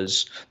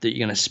 $50, that you're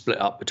going to split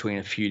up between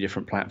a few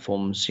different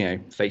platforms, you know,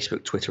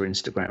 Facebook, Twitter,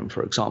 Instagram,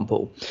 for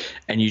example.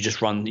 And you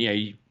just run, you know,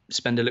 you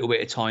spend a little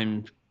bit of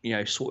time, you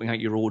know, sorting out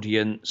your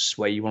audience,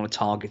 where you want to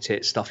target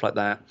it, stuff like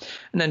that.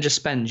 And then just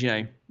spend, you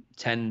know,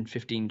 $10,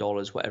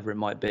 $15, whatever it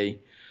might be,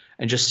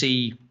 and just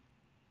see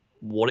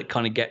what it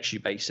kind of gets you,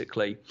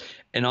 basically.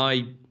 And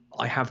I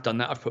have done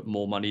that. I've put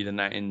more money than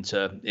that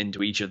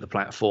into each of the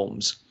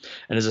platforms.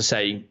 And as I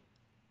say,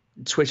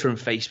 Twitter and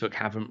Facebook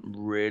haven't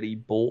really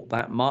bought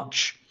that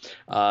much.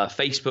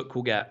 Facebook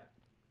will get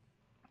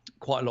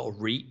quite a lot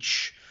of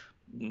reach,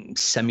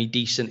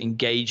 semi-decent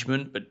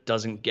engagement, but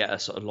doesn't get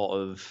us a lot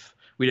of,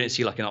 we don't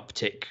see like an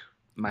uptick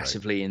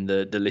massively in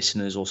the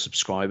listeners or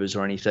subscribers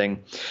or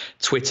anything.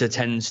 Twitter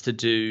tends to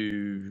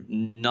do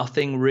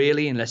nothing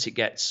really unless it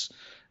gets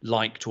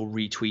liked or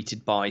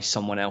retweeted by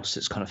someone else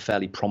that's kind of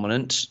fairly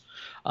prominent.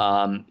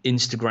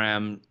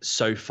 Instagram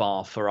so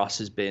far for us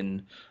has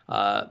been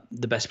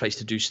the best place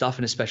to do stuff,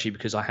 and especially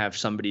because I have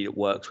somebody that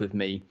works with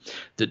me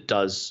that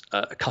does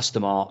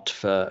custom art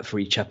for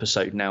each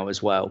episode now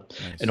as well.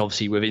 Nice. And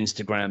obviously with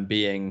Instagram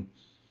being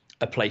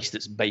a place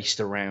that's based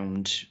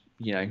around,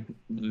 you know,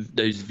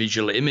 those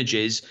visual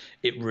images,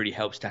 it really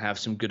helps to have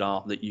some good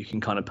art that you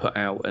can kind of put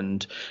out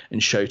and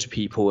show to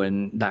people,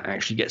 and that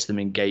actually gets them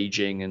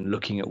engaging and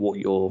looking at what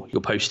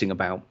you're posting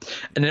about.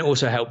 And it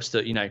also helps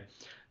that, you know,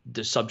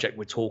 the subject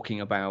we're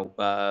talking about,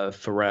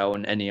 Pharrell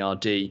and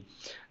NERD,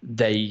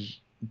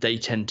 they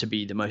tend to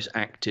be the most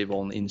active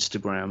on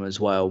Instagram as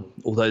well,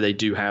 although they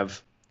do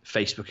have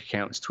Facebook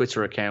accounts,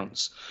 Twitter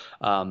accounts.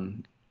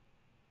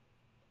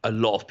 A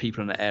lot of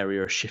people in the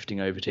area are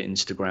shifting over to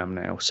Instagram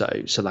now,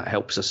 so that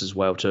helps us as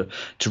well to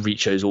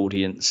reach those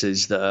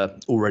audiences that are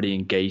already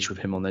engaged with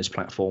him on those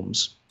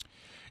platforms.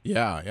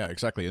 Yeah,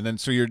 exactly. And then,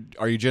 so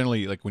are you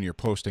generally, like, when you're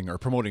posting or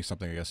promoting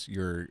something, I guess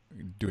you're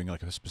doing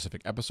like a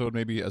specific episode,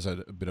 maybe as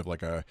a bit of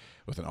like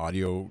with an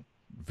audio,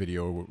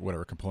 video,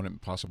 whatever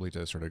component, possibly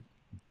to sort of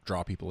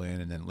draw people in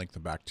and then link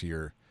them back to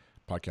your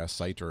podcast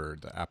site or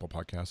the Apple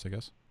Podcasts, I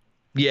guess?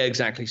 Yeah,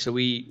 exactly. So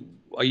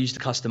I use the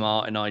custom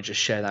art, and I just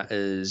share that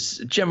as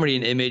generally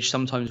an image.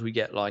 Sometimes we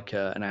get like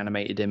an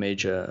animated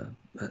image, a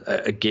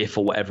GIF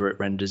or whatever it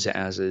renders it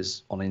as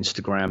is on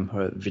Instagram,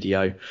 or a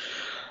video.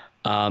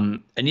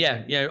 And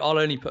yeah, you know, I'll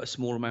only put a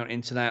small amount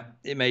into that.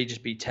 It may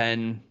just be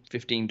 $10,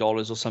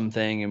 $15 or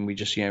something, and we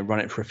just, you know, run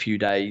it for a few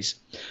days.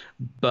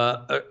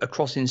 But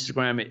across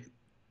Instagram, it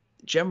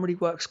generally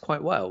works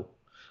quite well.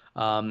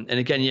 And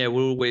again, yeah,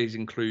 we'll always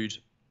include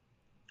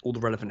all the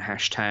relevant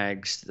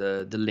hashtags,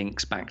 the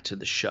links back to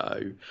the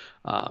show.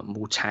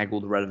 We'll tag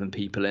all the relevant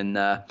people in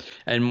there.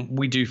 And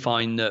we do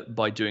find that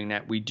by doing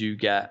that, we do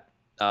get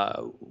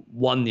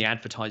one, the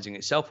advertising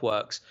itself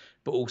works,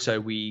 but also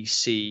we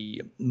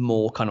see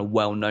more kind of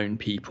well-known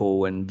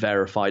people and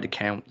verified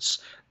accounts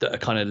that are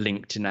kind of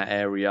linked in that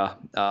area,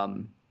 are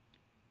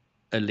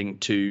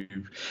linked to,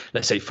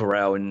 let's say,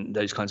 Pharrell and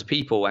those kinds of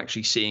people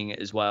actually seeing it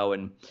as well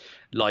and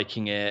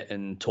liking it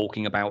and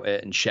talking about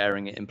it and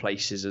sharing it in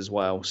places as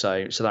well.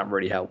 So that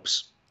really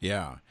helps.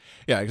 Yeah,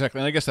 yeah, exactly.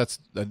 And I guess that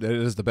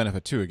is the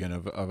benefit too, again,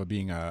 of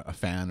being a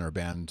fan or a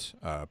band,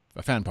 a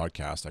fan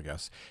podcast, I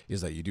guess,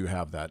 is that you do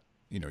have that,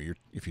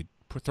 if you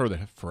throw the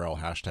Pharrell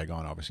hashtag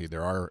on, obviously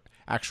there are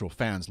actual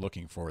fans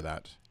looking for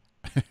that,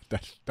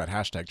 that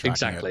hashtag tracking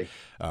Exactly.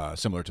 it,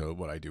 similar to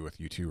what I do with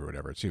YouTube or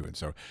whatever too. And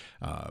so,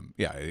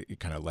 yeah, it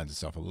kind of lends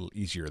itself a little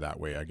easier that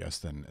way, I guess,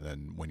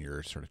 than when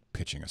you're sort of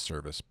pitching a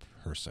service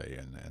per se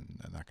and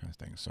that kind of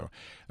thing. So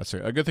that's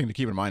a good thing to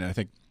keep in mind. And I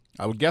think,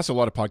 I would guess a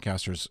lot of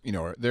podcasters,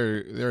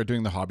 they're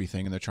doing the hobby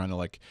thing and they're trying to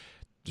like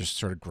just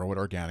sort of grow it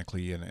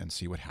organically and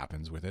see what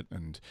happens with it.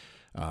 And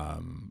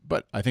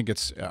but I think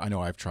I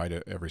know I've tried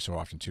it every so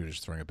often too,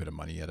 just throwing a bit of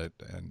money at it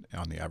and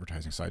on the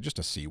advertising side just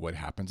to see what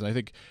happens. And I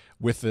think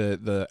with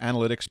the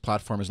analytics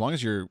platform, as long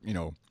as you're,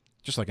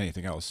 just like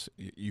anything else,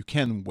 you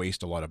can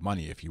waste a lot of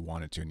money if you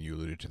wanted to. And you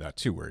alluded to that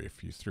too, where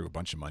if you threw a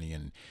bunch of money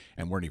in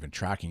and weren't even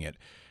tracking it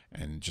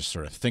and just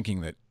sort of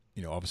thinking that,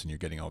 all of a sudden you're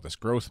getting all this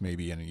growth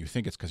maybe, and you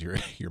think it's because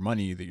your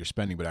money that you're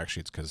spending, but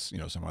actually it's because,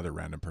 some other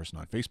random person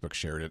on Facebook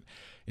shared it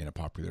in a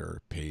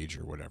popular page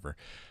or whatever.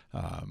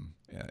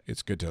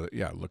 It's good to,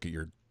 look at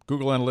your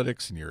Google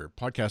Analytics and your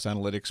podcast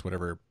analytics,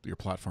 whatever your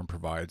platform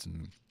provides,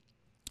 and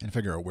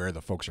figure out where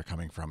the folks are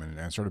coming from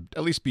and sort of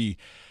at least be,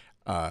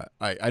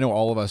 I know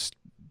all of us,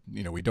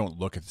 we don't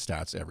look at the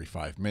stats every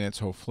 5 minutes,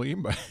 hopefully,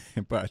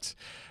 but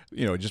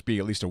just be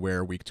at least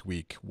aware week to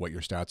week what your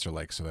stats are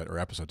like, so that, or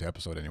episode to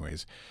episode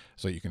anyways,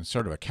 so you can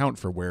sort of account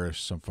for where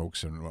some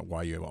folks and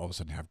why you all of a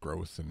sudden have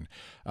growth. And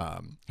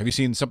have you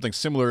seen something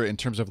similar in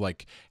terms of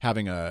like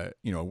having the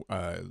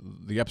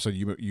episode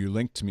you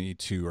linked to me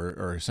to,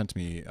 or sent to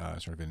me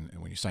sort of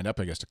when you signed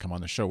up, I guess, to come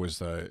on the show,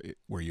 was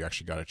where you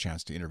actually got a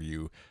chance to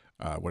interview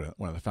one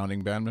of the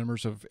founding band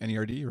members of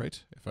NERD,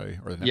 right?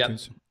 Or the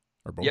Neptunes? Yep.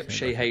 Or both. Yep,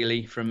 Shay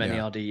Haley from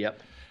NERD.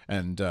 Yep.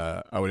 And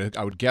I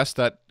would guess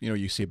that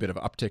you see a bit of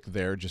uptick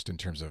there, just in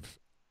terms of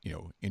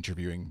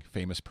interviewing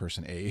famous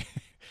person A.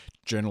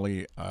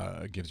 Generally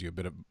gives you a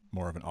bit of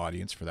more of an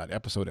audience for that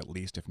episode, at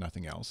least, if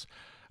nothing else.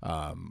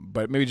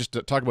 But maybe just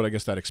to talk about, I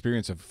guess, that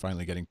experience of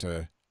finally getting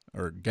to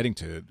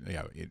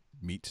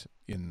meet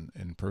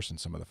in person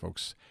some of the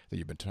folks that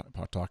you've been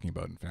talking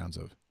about and fans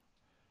of.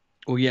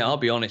 Well, yeah, I'll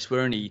be honest,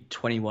 we're only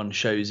 21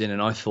 shows in,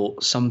 and I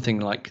thought something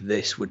like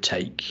this would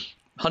take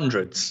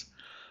hundreds.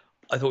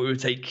 I thought it would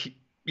take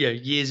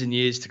years and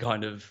years to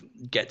kind of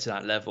get to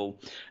that level.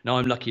 Now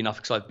I'm lucky enough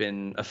because I've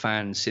been a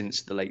fan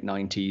since the late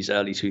 90s,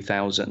 early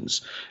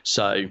 2000s.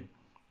 So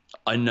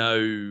I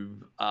know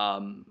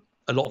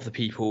a lot of the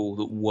people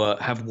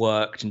that have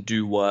worked and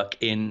do work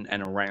in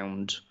and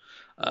around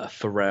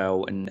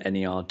Pharrell and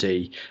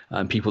NERD,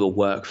 people that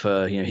work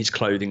for his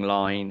clothing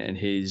line and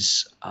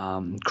his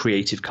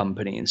creative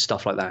company and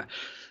stuff like that.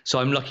 So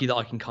I'm lucky that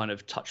I can kind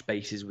of touch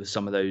bases with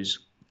some of those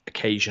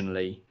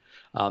occasionally,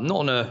 not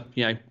on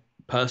a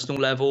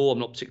personal level. I'm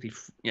not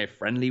particularly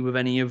friendly with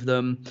any of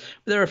them, but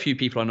there are a few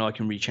people I know I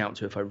can reach out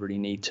to if I really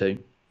need to.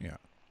 Yeah.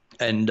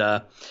 And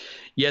the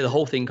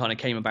whole thing kind of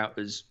came about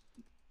as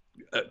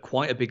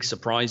quite a big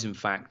surprise. In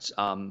fact,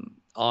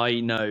 I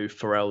know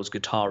Pharrell's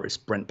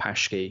guitarist Brent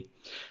Paschke.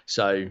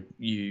 So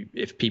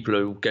if people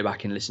who go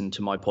back and listen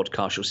to my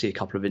podcast, you'll see a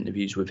couple of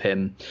interviews with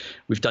him.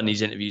 We've done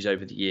these interviews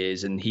over the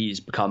years, and he's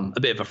become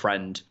a bit of a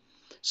friend.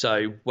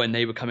 So when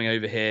they were coming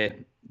over here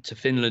to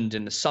Finland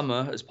in the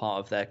summer as part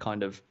of their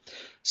kind of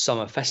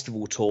summer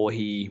festival tour,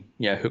 he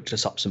hooked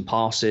us up some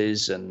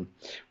passes, and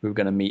we were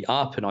going to meet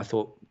up. And I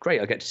thought,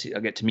 great, I get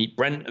to meet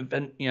Brent,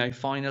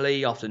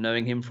 finally, after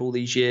knowing him for all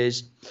these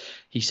years.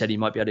 He said he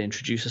might be able to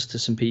introduce us to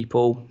some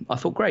people. I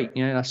thought, great,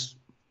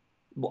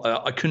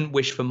 I couldn't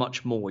wish for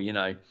much more,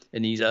 in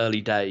these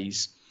early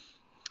days.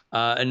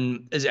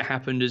 And as it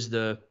happened, as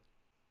the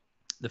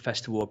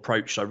festival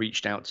approached, I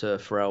reached out to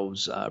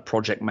Pharrell's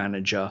project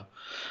manager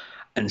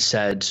and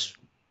said,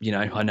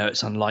 I know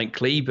it's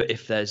unlikely, but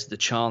if there's the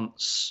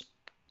chance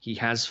he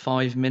has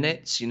 5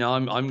 minutes,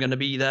 I'm going to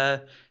be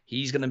there.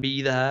 He's going to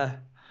be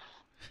there.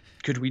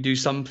 Could we do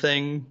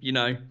something,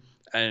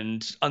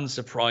 And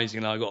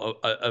unsurprisingly, I got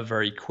a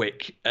very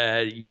quick,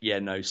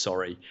 no,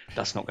 sorry,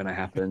 that's not going to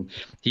happen.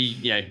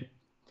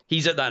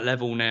 He's at that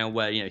level now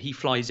where, he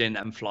flies in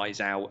and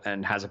flies out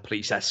and has a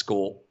police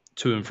escort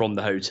to and from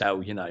the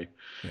hotel,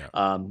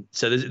 Yeah.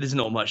 So there's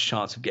not much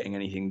chance of getting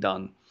anything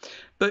done.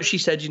 But she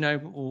said,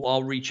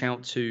 I'll reach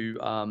out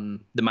to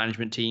the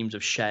management teams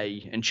of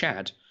Shay and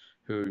Chad,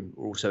 who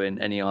are also in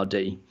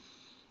NERD.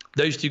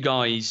 Those two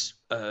guys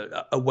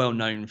are well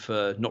known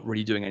for not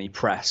really doing any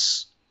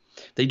press.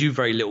 They do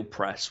very little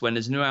press. When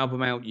there's a new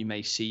album out, you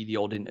may see the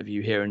odd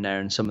interview here and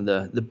there in some of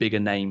the bigger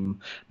name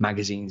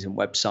magazines and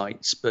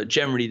websites, but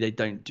generally they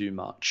don't do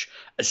much,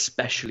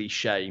 especially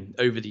Shay.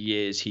 Over the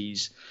years,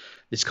 he's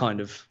this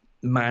kind of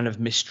man of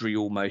mystery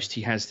almost.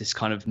 He has this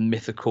kind of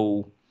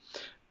mythical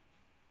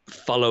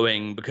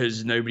following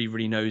because nobody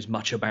really knows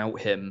much about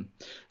him.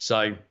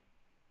 So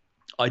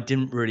I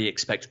didn't really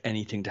expect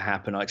anything to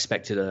happen. I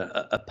expected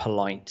a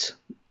polite,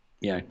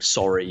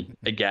 sorry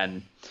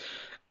again.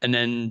 And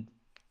then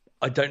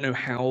I don't know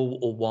how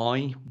or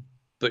why,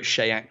 but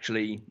Shay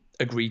actually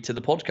agreed to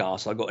the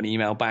podcast. I got an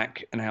email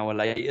back an hour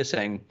later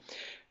saying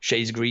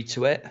Shay's agreed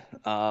to it.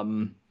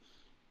 Send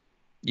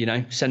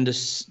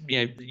us,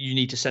 you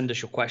need to send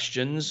us your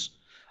questions.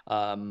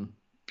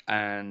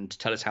 And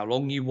tell us how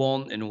long you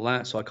want and all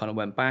that. So I kind of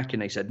went back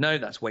and they said, no,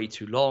 that's way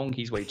too long.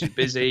 He's way too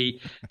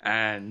busy.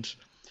 And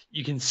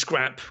you can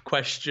scrap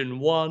question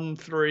 1,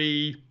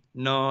 3,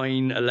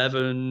 9,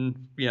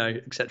 11,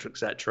 et cetera, et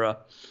cetera.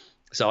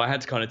 So I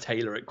had to kind of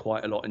tailor it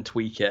quite a lot and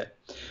tweak it.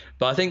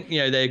 But I think,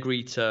 they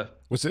agreed to.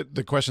 Was it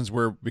the questions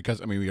were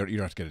because, I mean, you don't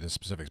have to get into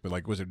specifics, but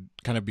like, was it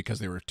kind of because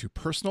they were too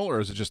personal, or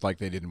is it just like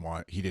he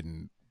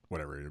didn't,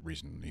 whatever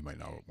reason he might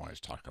not want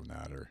to talk on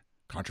that, or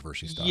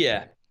controversy stuff?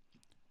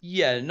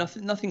 Yeah,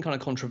 nothing kind of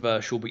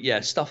controversial, but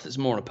yeah, stuff that's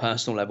more on a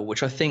personal level,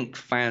 which I think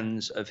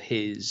fans of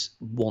his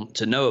want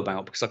to know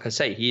about, because like I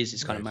say, he is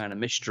this kind of man of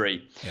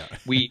mystery. Yeah.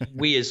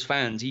 we as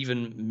fans,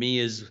 even me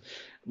as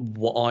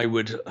what I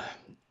would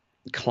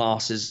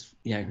class as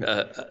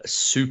a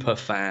super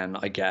fan,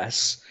 I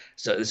guess.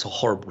 So it's a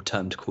horrible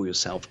term to call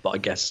yourself, but I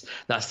guess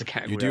that's the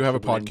category. You do have a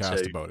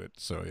podcast about it,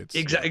 so it's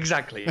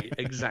exactly.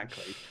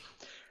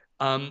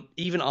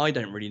 Even I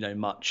don't really know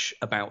much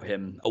about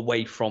him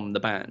away from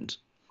the band.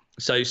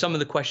 So some of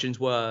the questions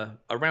were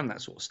around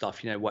that sort of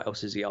stuff. What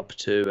else is he up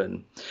to,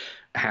 and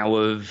how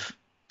have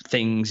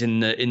things in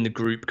the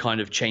group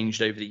kind of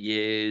changed over the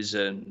years,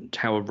 and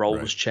how have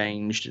roles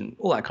changed, and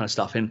all that kind of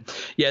stuff. And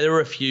yeah, there were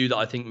a few that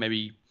I think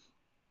maybe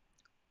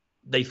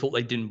they thought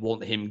they didn't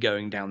want him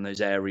going down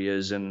those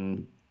areas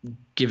and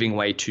giving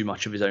away too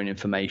much of his own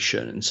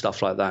information and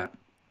stuff like that,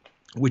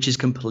 which is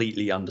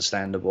completely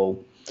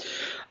understandable.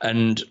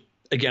 And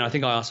again, I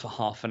think I asked for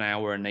half an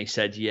hour and they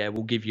said, yeah,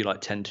 we'll give you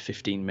like 10 to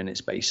 15 minutes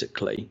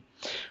basically.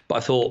 But I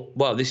thought,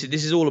 well, this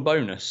is all a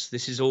bonus.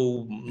 This is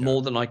all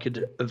more than I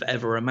could have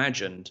ever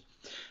imagined.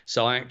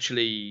 So I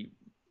actually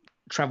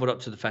traveled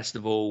up to the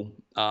festival.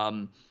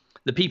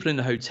 The people in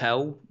the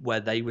hotel where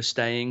they were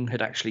staying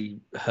had actually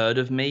heard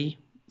of me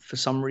for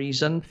some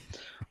reason.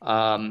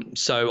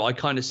 So I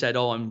kind of said,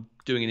 I'm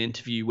doing an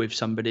interview with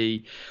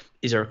somebody.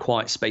 Is there a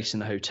quiet space in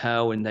the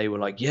hotel? And they were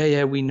like,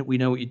 yeah, we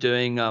know what you're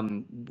doing.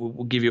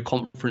 We'll give you a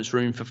conference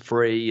room for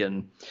free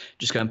and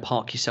just go and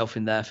park yourself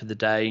in there for the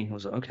day. I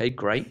was like, okay,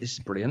 great. This is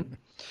brilliant.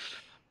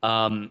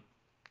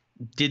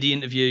 Did the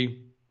interview.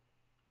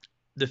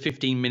 The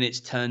 15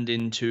 minutes turned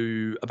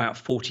into about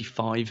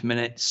 45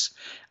 minutes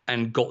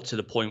and got to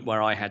the point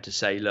where I had to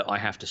say, look, I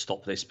have to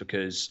stop this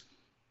because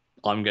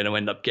I'm going to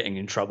end up getting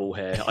in trouble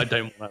here. I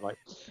don't want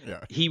to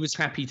He was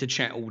happy to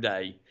chat all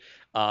day.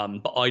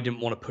 But I didn't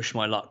want to push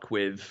my luck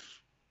with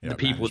the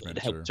people that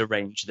helped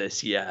arrange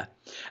this. Yeah.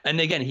 And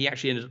again, he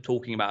actually ended up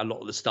talking about a lot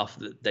of the stuff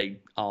that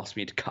they asked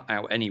me to cut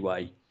out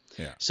anyway.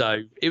 Yeah.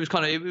 So it was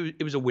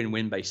it was a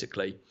win-win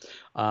basically.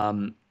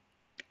 And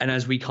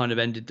as we kind of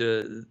ended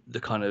the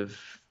kind of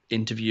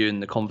interview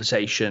and the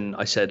conversation,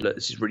 I said, look,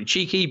 this is really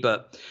cheeky,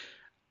 but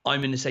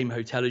I'm in the same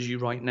hotel as you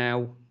right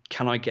now.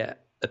 Can I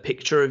get a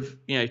picture of,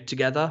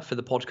 together for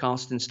the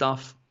podcast and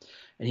stuff?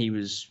 And he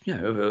was,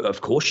 of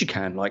course you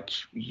can. Like,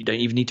 you don't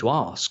even need to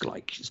ask.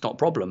 Like, it's not a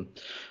problem.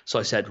 So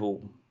I said, well,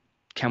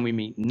 can we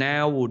meet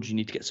now, or do you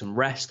need to get some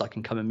rest? I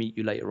can come and meet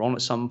you later on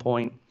at some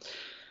point.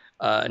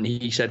 And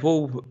he said,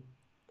 well,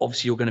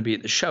 obviously you're going to be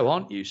at the show,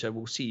 aren't you? So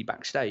we'll see you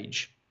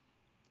backstage.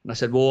 And I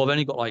said, well, I've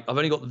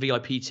only got the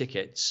VIP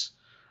tickets.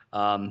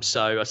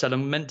 So I said,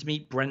 I'm meant to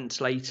meet Brent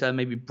later.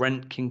 Maybe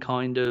Brent can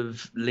kind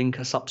of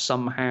link us up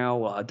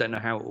somehow. I don't know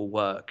how it will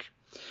work.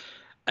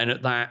 And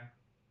at that,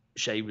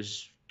 Shay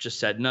just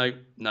said, no,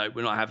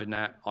 we're not having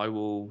that. I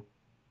will,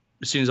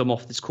 as soon as I'm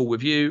off this call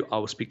with you, I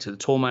will speak to the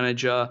tour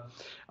manager.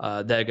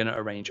 They're going to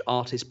arrange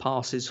artist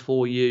passes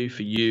for you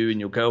and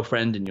your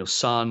girlfriend and your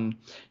son.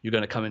 You're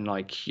going to come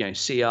and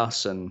see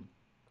us, and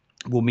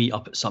we'll meet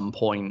up at some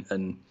point.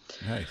 And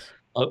nice.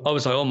 I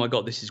was like, oh my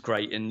God, this is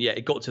great. And yeah,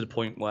 it got to the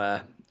point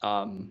where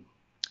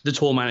the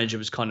tour manager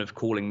was kind of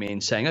calling me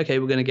and saying, okay,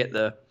 we're going to get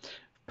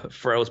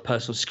Pharrell's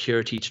personal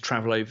security to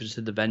travel over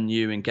to the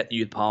venue and get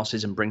you the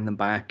passes and bring them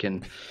back.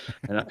 And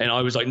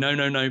I was like,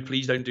 no,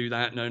 please don't do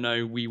that.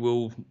 No,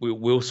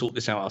 we'll sort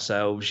this out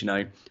ourselves.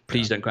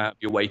 Please don't go out of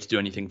your way to do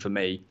anything for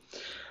me.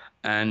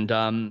 And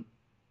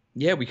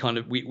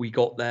we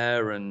got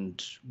there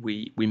and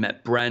we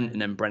met Brent,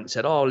 and then Brent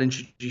said, I'll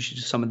introduce you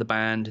to some of the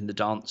band and the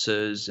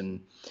dancers. And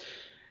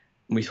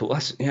we thought,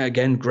 that's,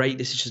 again, great.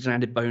 This is just an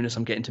added bonus.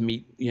 I'm getting to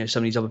meet,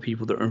 some of these other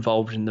people that are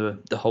involved in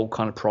the whole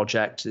kind of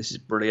project. This is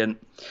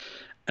brilliant.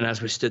 And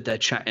as we stood there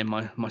chatting,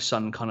 my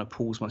son kind of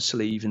pulls my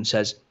sleeve and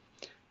says,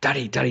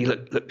 Daddy,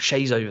 look,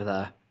 Shay's over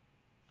there.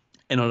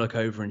 And I look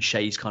over and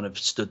Shay's kind of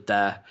stood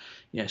there,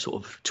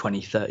 sort of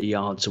 20, 30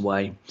 yards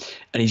away.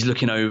 And he's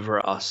looking over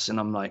at us. And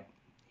I'm like,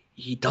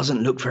 he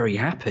doesn't look very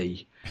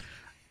happy.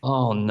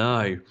 Oh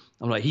no.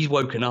 I'm like, he's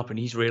woken up and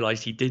he's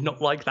realized he did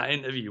not like that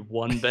interview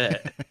one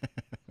bit.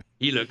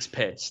 He looks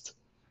pissed.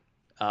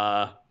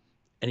 Uh,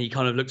 and he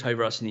kind of looked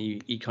over us and he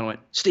kind of went,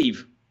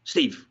 Steve,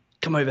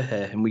 come over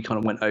here. And we kind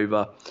of went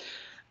over,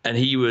 and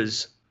he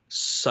was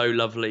so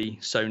lovely,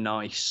 so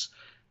nice.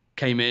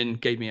 Came in,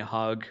 gave me a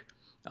hug.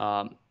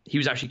 He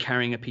was actually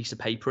carrying a piece of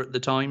paper at the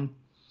time,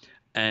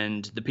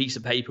 and the piece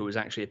of paper was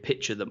actually a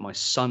picture that my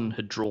son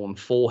had drawn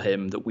for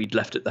him that we'd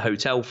left at the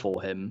hotel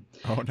for him.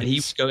 Oh, And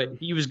nice.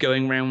 he was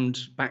going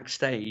around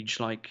backstage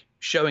like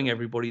showing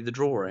everybody the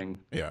drawing.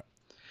 Yeah.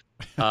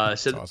 So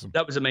That's awesome.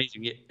 that was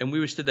amazing. And we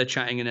were stood there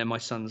chatting, and then my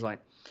son's like,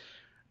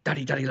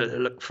 Daddy,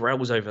 look,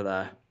 Pharrell's over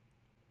there.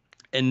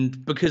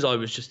 And because I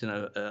was just in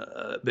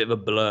a bit of a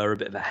blur, a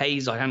bit of a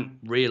haze, I hadn't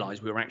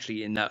realized we were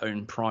actually in their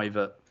own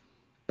private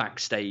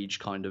backstage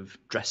kind of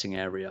dressing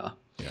area.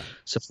 Yeah.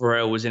 So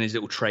Pharrell was in his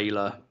little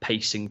trailer,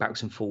 pacing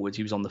backwards and forwards.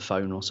 He was on the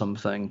phone or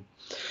something.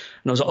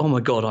 And I was like, oh my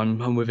God,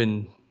 I'm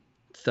within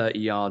 30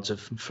 yards of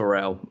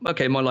Pharrell.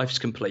 Okay, my life is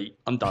complete.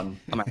 I'm done.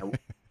 I'm out.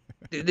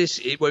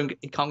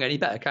 It can't get any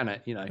better, can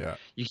it? Yeah.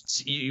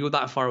 You're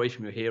that far away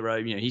from your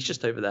hero. He's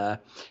just over there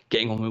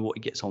getting on with what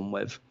he gets on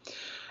with.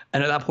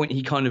 And at that point,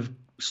 he kind of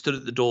stood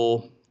at the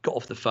door, got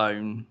off the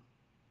phone,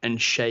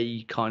 and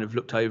Shay kind of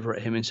looked over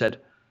at him and said,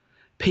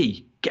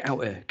 P, get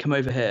out here, come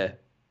over here.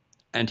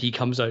 And he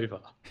comes over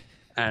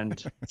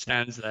and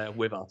stands there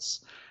with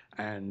us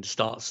and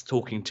starts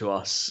talking to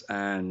us,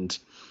 and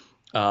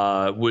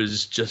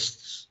was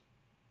just,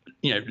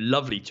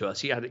 lovely to us.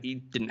 He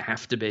didn't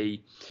have to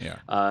be.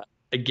 Yeah.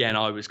 Again,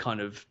 I was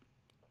kind of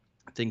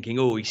thinking,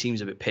 oh, he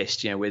seems a bit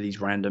pissed, we're these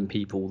random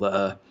people that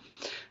are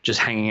just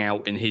hanging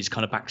out in his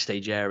kind of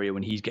backstage area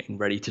when he's getting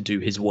ready to do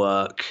his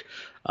work.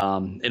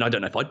 And I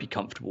don't know if I'd be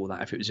comfortable with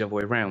that if it was the other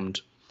way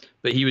around.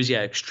 But he was,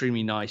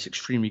 extremely nice,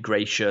 extremely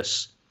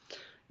gracious.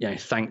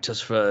 Thanked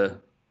us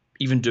for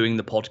even doing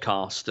the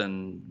podcast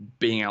and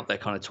being out there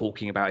kind of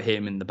talking about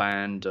him and the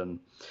band, and,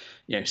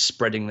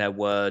 spreading their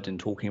word and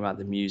talking about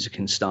the music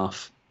and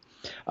stuff.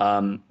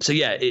 So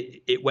yeah,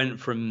 it went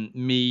from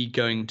me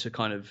going to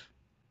kind of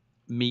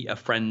meet a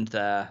friend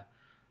there,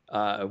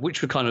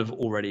 which were kind of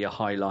already a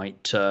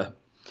highlight, to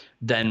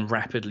then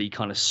rapidly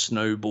kind of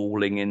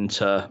snowballing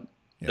into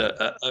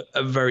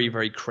a very,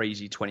 very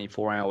crazy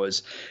 24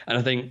 hours. And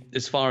I think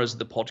as far as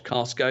the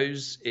podcast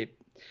goes,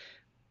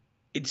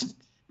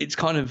 it's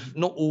kind of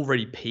not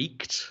already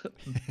peaked,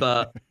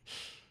 but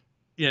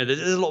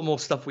there's a lot more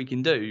stuff we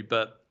can do,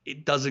 but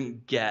it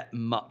doesn't get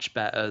much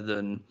better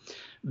than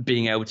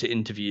being able to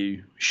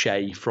interview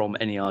Shay from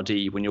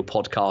NERD when your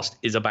podcast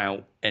is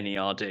about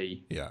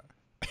NERD. Yeah.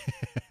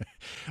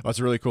 Well, that's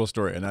a really cool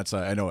story, and that's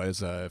I know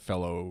as a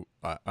fellow,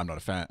 I'm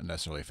not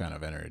necessarily a fan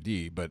of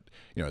NRD, but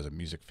as a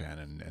music fan,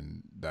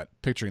 and that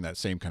picturing that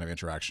same kind of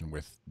interaction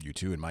with you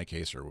two in my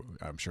case, or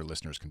I'm sure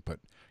listeners can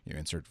put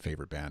insert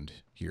favorite band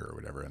here or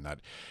whatever, and that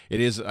it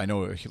is. I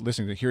know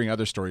hearing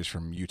other stories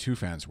from U2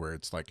 fans where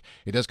it's like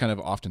it does kind of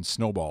often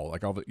snowball,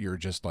 like you're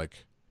just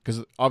like,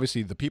 because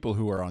obviously the people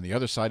who are on the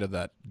other side of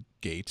that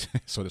gate,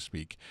 so to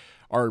speak,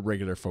 are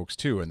regular folks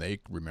too, and they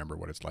remember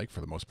what it's like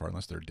for the most part,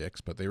 unless they're dicks,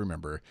 but they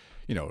remember,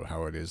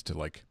 how it is to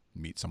like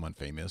meet someone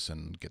famous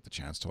and get the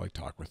chance to like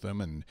talk with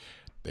them, and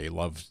they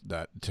love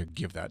that, to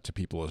give that to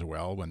people as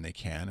well when they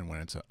can and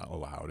when it's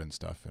allowed and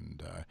stuff,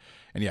 and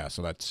yeah,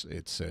 so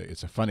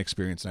it's a fun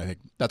experience, and I think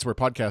that's where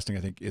podcasting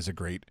I think is a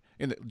great,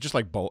 just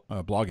like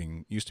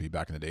blogging used to be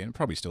back in the day, and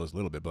probably still is a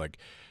little bit, but like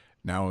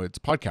now it's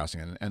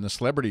podcasting, and the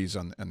celebrities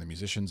and the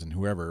musicians and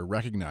whoever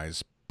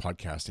recognize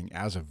podcasting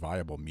as a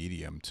viable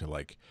medium to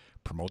like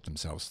promote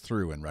themselves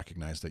through, and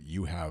recognize that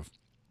you have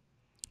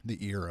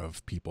the ear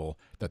of people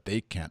that they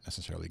can't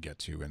necessarily get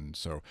to. And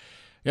so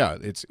yeah,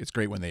 it's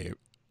great when they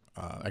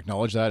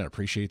acknowledge that and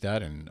appreciate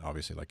that, and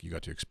obviously like you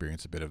got to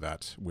experience a bit of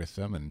that with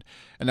them, and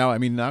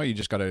now you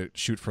just got to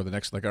shoot for the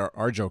next, like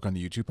our joke on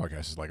the YouTube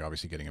podcast is like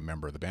obviously getting a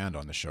member of the band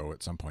on the show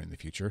at some point in the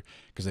future,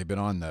 because they've been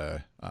on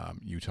the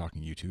You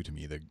Talking U2 to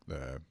me,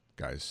 the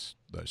guys,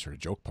 the sort of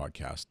joke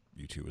podcast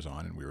U2 was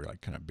on, and we were like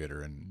kind of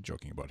bitter and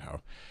joking about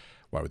how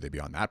why would they be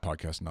on that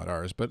podcast and not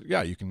ours? But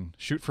yeah, you can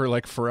shoot for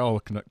like Pharrell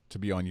to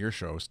be on your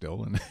show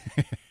still, and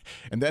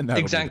and then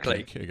that'll Exactly.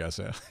 be the cake, I guess.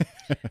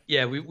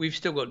 Yeah, we've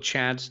still got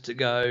Chad to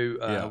go.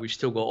 Yeah. We've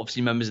still got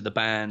obviously members of the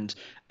band,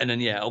 and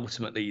then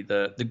ultimately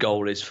the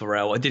goal is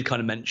Pharrell. I did kind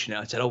of mention it.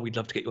 I said, "Oh, we'd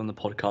love to get you on the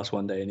podcast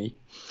one day," and he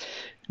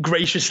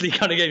graciously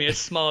kind of gave me a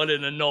smile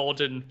and a nod,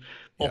 and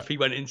off he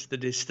went into the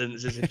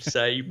distance as if to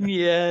say,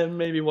 "Yeah,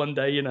 maybe one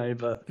day,"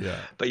 But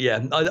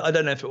yeah, I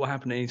don't know if it will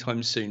happen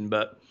anytime soon,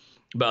 but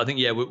I think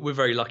we're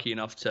very lucky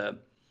enough to.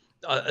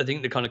 I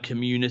think the kind of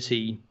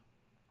community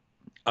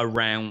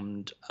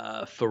around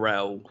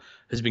Pharrell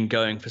has been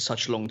going for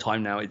such a long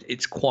time now.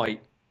 It's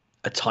quite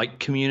a tight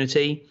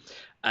community,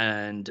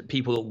 and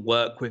people that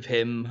work with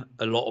him,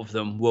 a lot of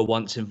them were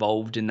once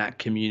involved in that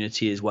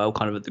community as well,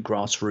 kind of at the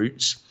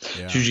grassroots.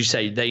 Yeah. So as you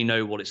say, they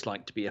know what it's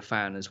like to be a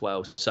fan as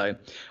well. So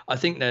I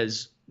think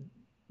there's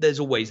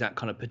always that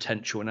kind of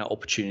potential and that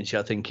opportunity.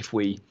 I think if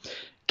we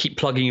keep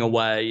plugging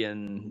away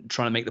and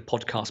trying to make the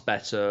podcast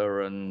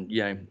better, and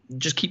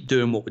just keep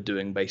doing what we're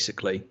doing,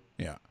 basically.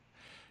 Yeah.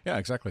 Yeah,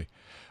 exactly.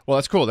 Well,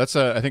 that's cool. That's,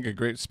 I think, a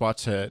great spot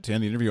to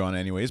end the interview on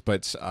anyways.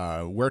 But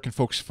where can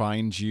folks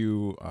find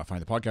you,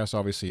 find the podcast,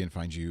 obviously, and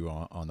find you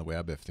on the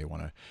web if they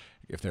want to,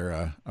 if they're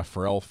a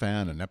Pharrell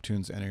fan, a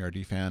Neptune's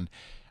NARD fan,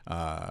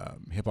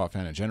 hip-hop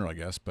fan in general, I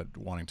guess, but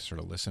wanting to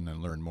sort of listen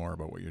and learn more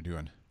about what you're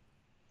doing?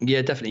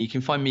 Yeah, definitely. You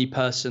can find me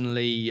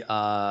personally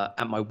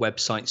at my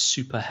website,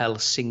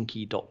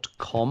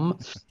 superhelsinki.com.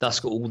 That's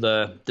got all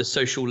the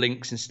social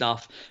links and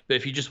stuff. But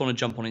if you just want to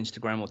jump on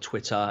Instagram or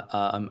Twitter,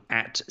 I'm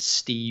at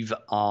Steve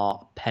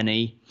R.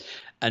 Penny.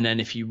 And then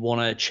if you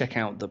want to check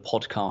out the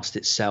podcast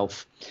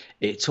itself,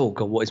 it's, oh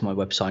God, what is my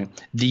website?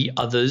 The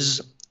Others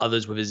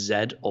with a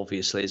Z,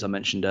 obviously, as I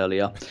mentioned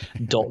earlier,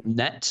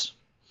 .net.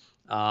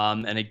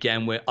 And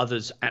again, we're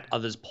Otherz at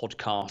Otherz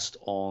Podcast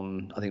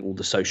on, I think, all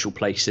the social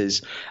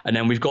places. And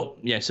then we've got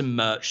some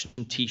merch,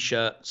 some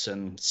T-shirts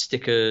and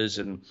stickers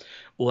and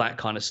all that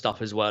kind of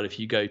stuff as well. If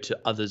you go to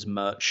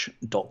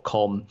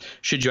othersmerch.com,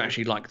 should you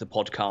actually like the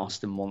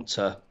podcast and want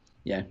to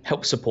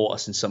help support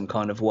us in some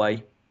kind of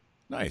way.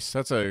 Nice.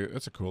 That's a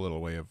cool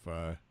little way of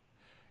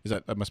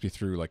that must be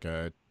through like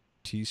a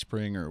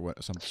Teespring or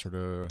what, some sort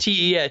of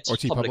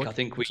TeePublic, I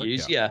think we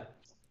use. Yeah.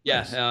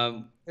 Nice.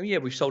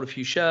 We've sold a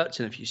few shirts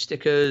and a few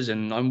stickers,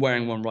 and I'm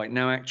wearing one right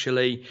now,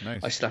 actually.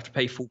 Nice. I still have to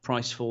pay full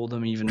price for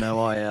them, even though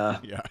I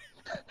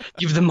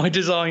give them my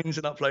designs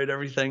and upload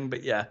everything.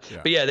 But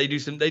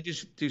they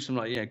just do some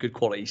like good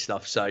quality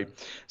stuff. So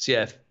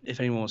if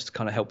anyone wants to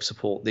kind of help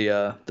support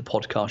the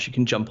podcast, you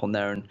can jump on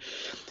there and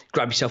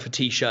grab yourself a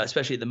T-shirt,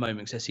 especially at the moment,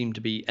 because there seem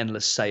to be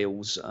endless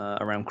sales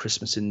around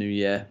Christmas and New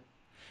Year.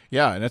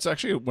 Yeah, and it's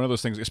actually one of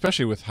those things,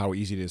 especially with how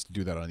easy it is to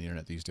do that on the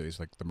internet these days,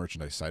 like the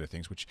merchandise side of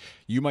things, which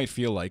you might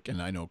feel like,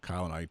 and I know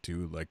Kyle and I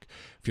too, like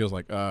feels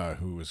like,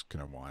 who is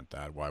going to want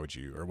that? Why would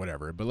you? Or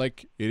whatever. But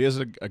like, it is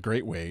a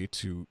great way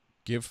to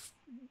give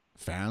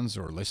fans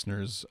or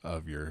listeners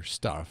of your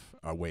stuff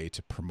a way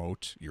to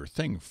promote your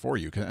thing for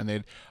you. And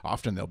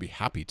they'll be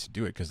happy to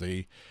do it because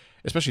they,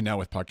 especially now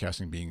with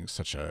podcasting being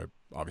such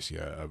obviously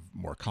a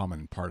more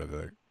common part of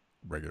the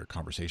regular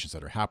conversations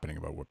that are happening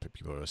about what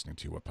people are listening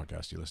to, what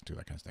podcasts you listen to,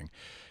 that kind of thing.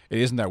 It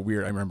isn't that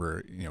weird. I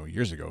remember,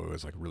 years ago, it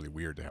was like really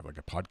weird to have like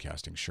a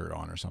podcasting shirt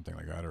on or something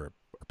like that, or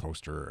a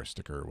poster or a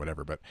sticker or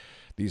whatever. But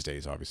these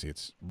days, obviously,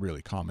 it's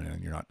really common,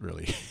 and you're not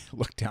really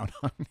looked down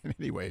on in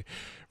any way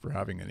for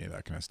having any of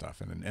that kind of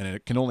stuff. And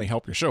it can only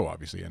help your show,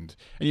 obviously. And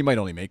you might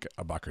only make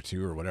a buck or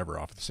two or whatever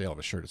off the sale of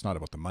a shirt. It's not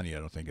about the money. I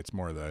don't think it's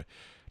more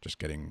just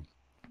getting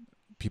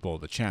people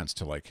the chance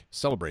to like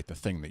celebrate the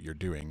thing that you're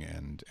doing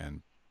and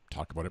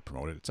talk about it,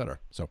 promote it, etc.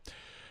 So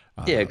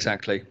yeah,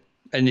 exactly.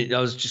 And I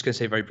was just going to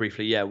say very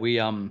briefly, we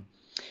have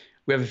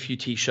a few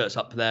T-shirts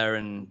up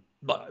there,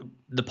 but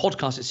the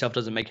podcast itself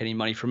doesn't make any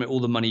money from it. All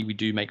the money we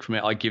do make from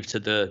it, I give to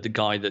the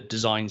guy that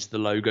designs the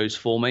logos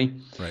for me.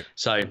 Right.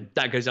 So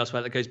that goes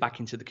elsewhere. That goes back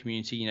into the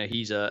community.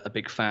 He's a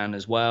big fan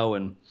as well,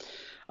 and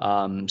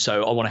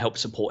so I want to help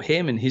support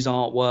him and his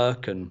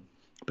artwork.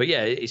 But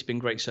yeah, it's been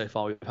great so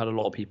far. We've had a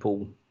lot of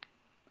people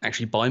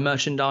actually buy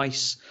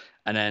merchandise.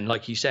 And then,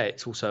 like you say,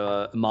 it's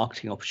also a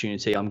marketing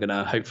opportunity. I'm going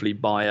to hopefully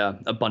buy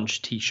a bunch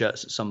of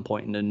T-shirts at some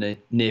point in the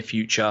near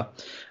future,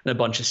 and a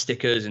bunch of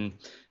stickers, and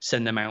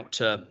send them out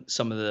to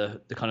some of the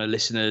kind of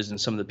listeners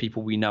and some of the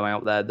people we know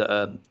out there that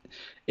are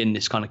in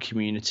this kind of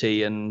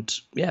community. And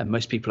yeah,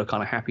 most people are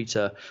kind of happy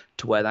to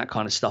wear that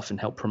kind of stuff and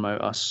help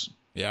promote us.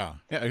 Yeah,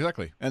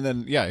 exactly. And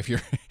then, if you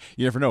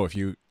never know,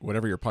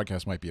 whatever your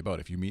podcast might be about,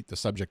 if you meet the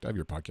subject of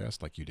your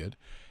podcast, like you did,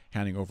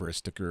 handing over a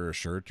sticker or a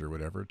shirt or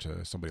whatever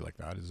to somebody like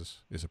that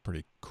is a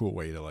pretty cool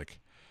way to like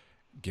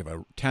give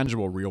a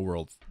tangible real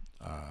world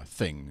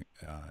thing.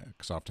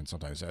 Because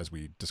sometimes, as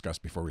we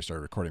discussed before we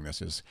started recording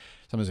this,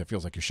 sometimes it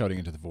feels like you're shouting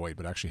into the void,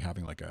 but actually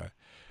having like a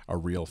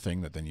real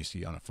thing that then you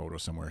see on a photo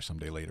somewhere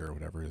someday later or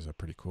whatever is a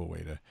pretty cool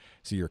way to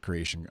see your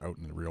creation out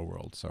in the real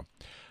world. So,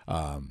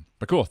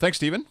 but cool. Thanks,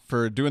 Stephen,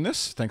 for doing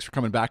this. Thanks for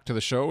coming back to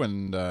the show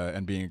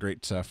and being a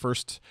great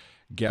first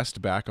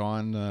guest back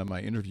on.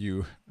 My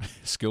interview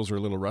skills were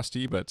a little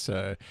rusty, but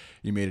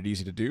you made it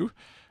easy to do.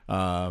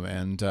 I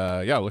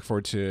look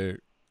forward to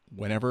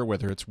whenever,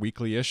 whether it's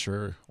weekly-ish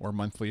or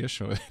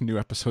monthly-ish, new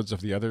episodes of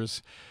the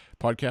Otherz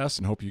podcast,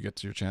 and hope you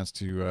get your chance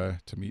to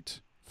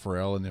meet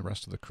Pharrell and the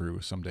rest of the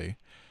crew someday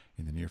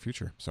in the near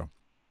future. So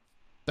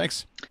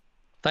thanks.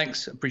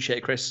 Appreciate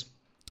it, Chris.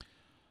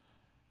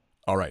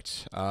 All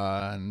right.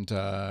 I'm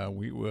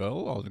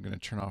going to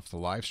turn off the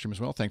live stream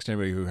as well. Thanks to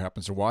anybody who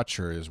happens to watch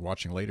or is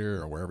watching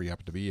later or wherever you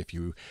happen to be. If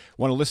you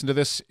want to listen to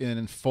this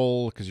in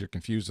full because you're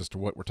confused as to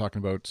what we're talking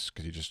about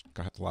because you just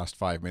got the last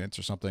 5 minutes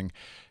or something,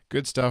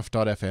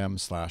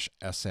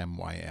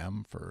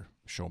 Goodstuff.fm/SMYM for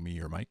Show Me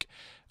Your Mic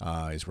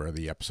is where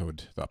the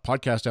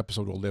podcast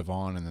episode will live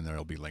on, and then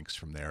there'll be links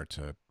from there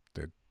to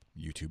the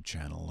YouTube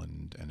channel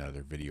and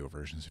other video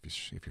versions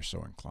if you're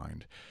so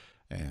inclined.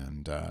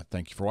 And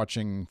thank you for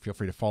watching. Feel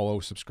free to follow,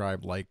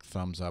 subscribe, like,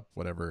 thumbs up,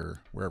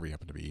 whatever, wherever you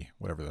happen to be,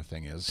 whatever the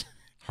thing is,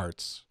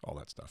 hearts, all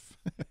that stuff.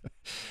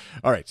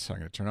 All right, so I'm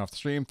going to turn off the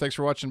stream. Thanks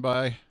for watching.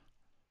 Bye.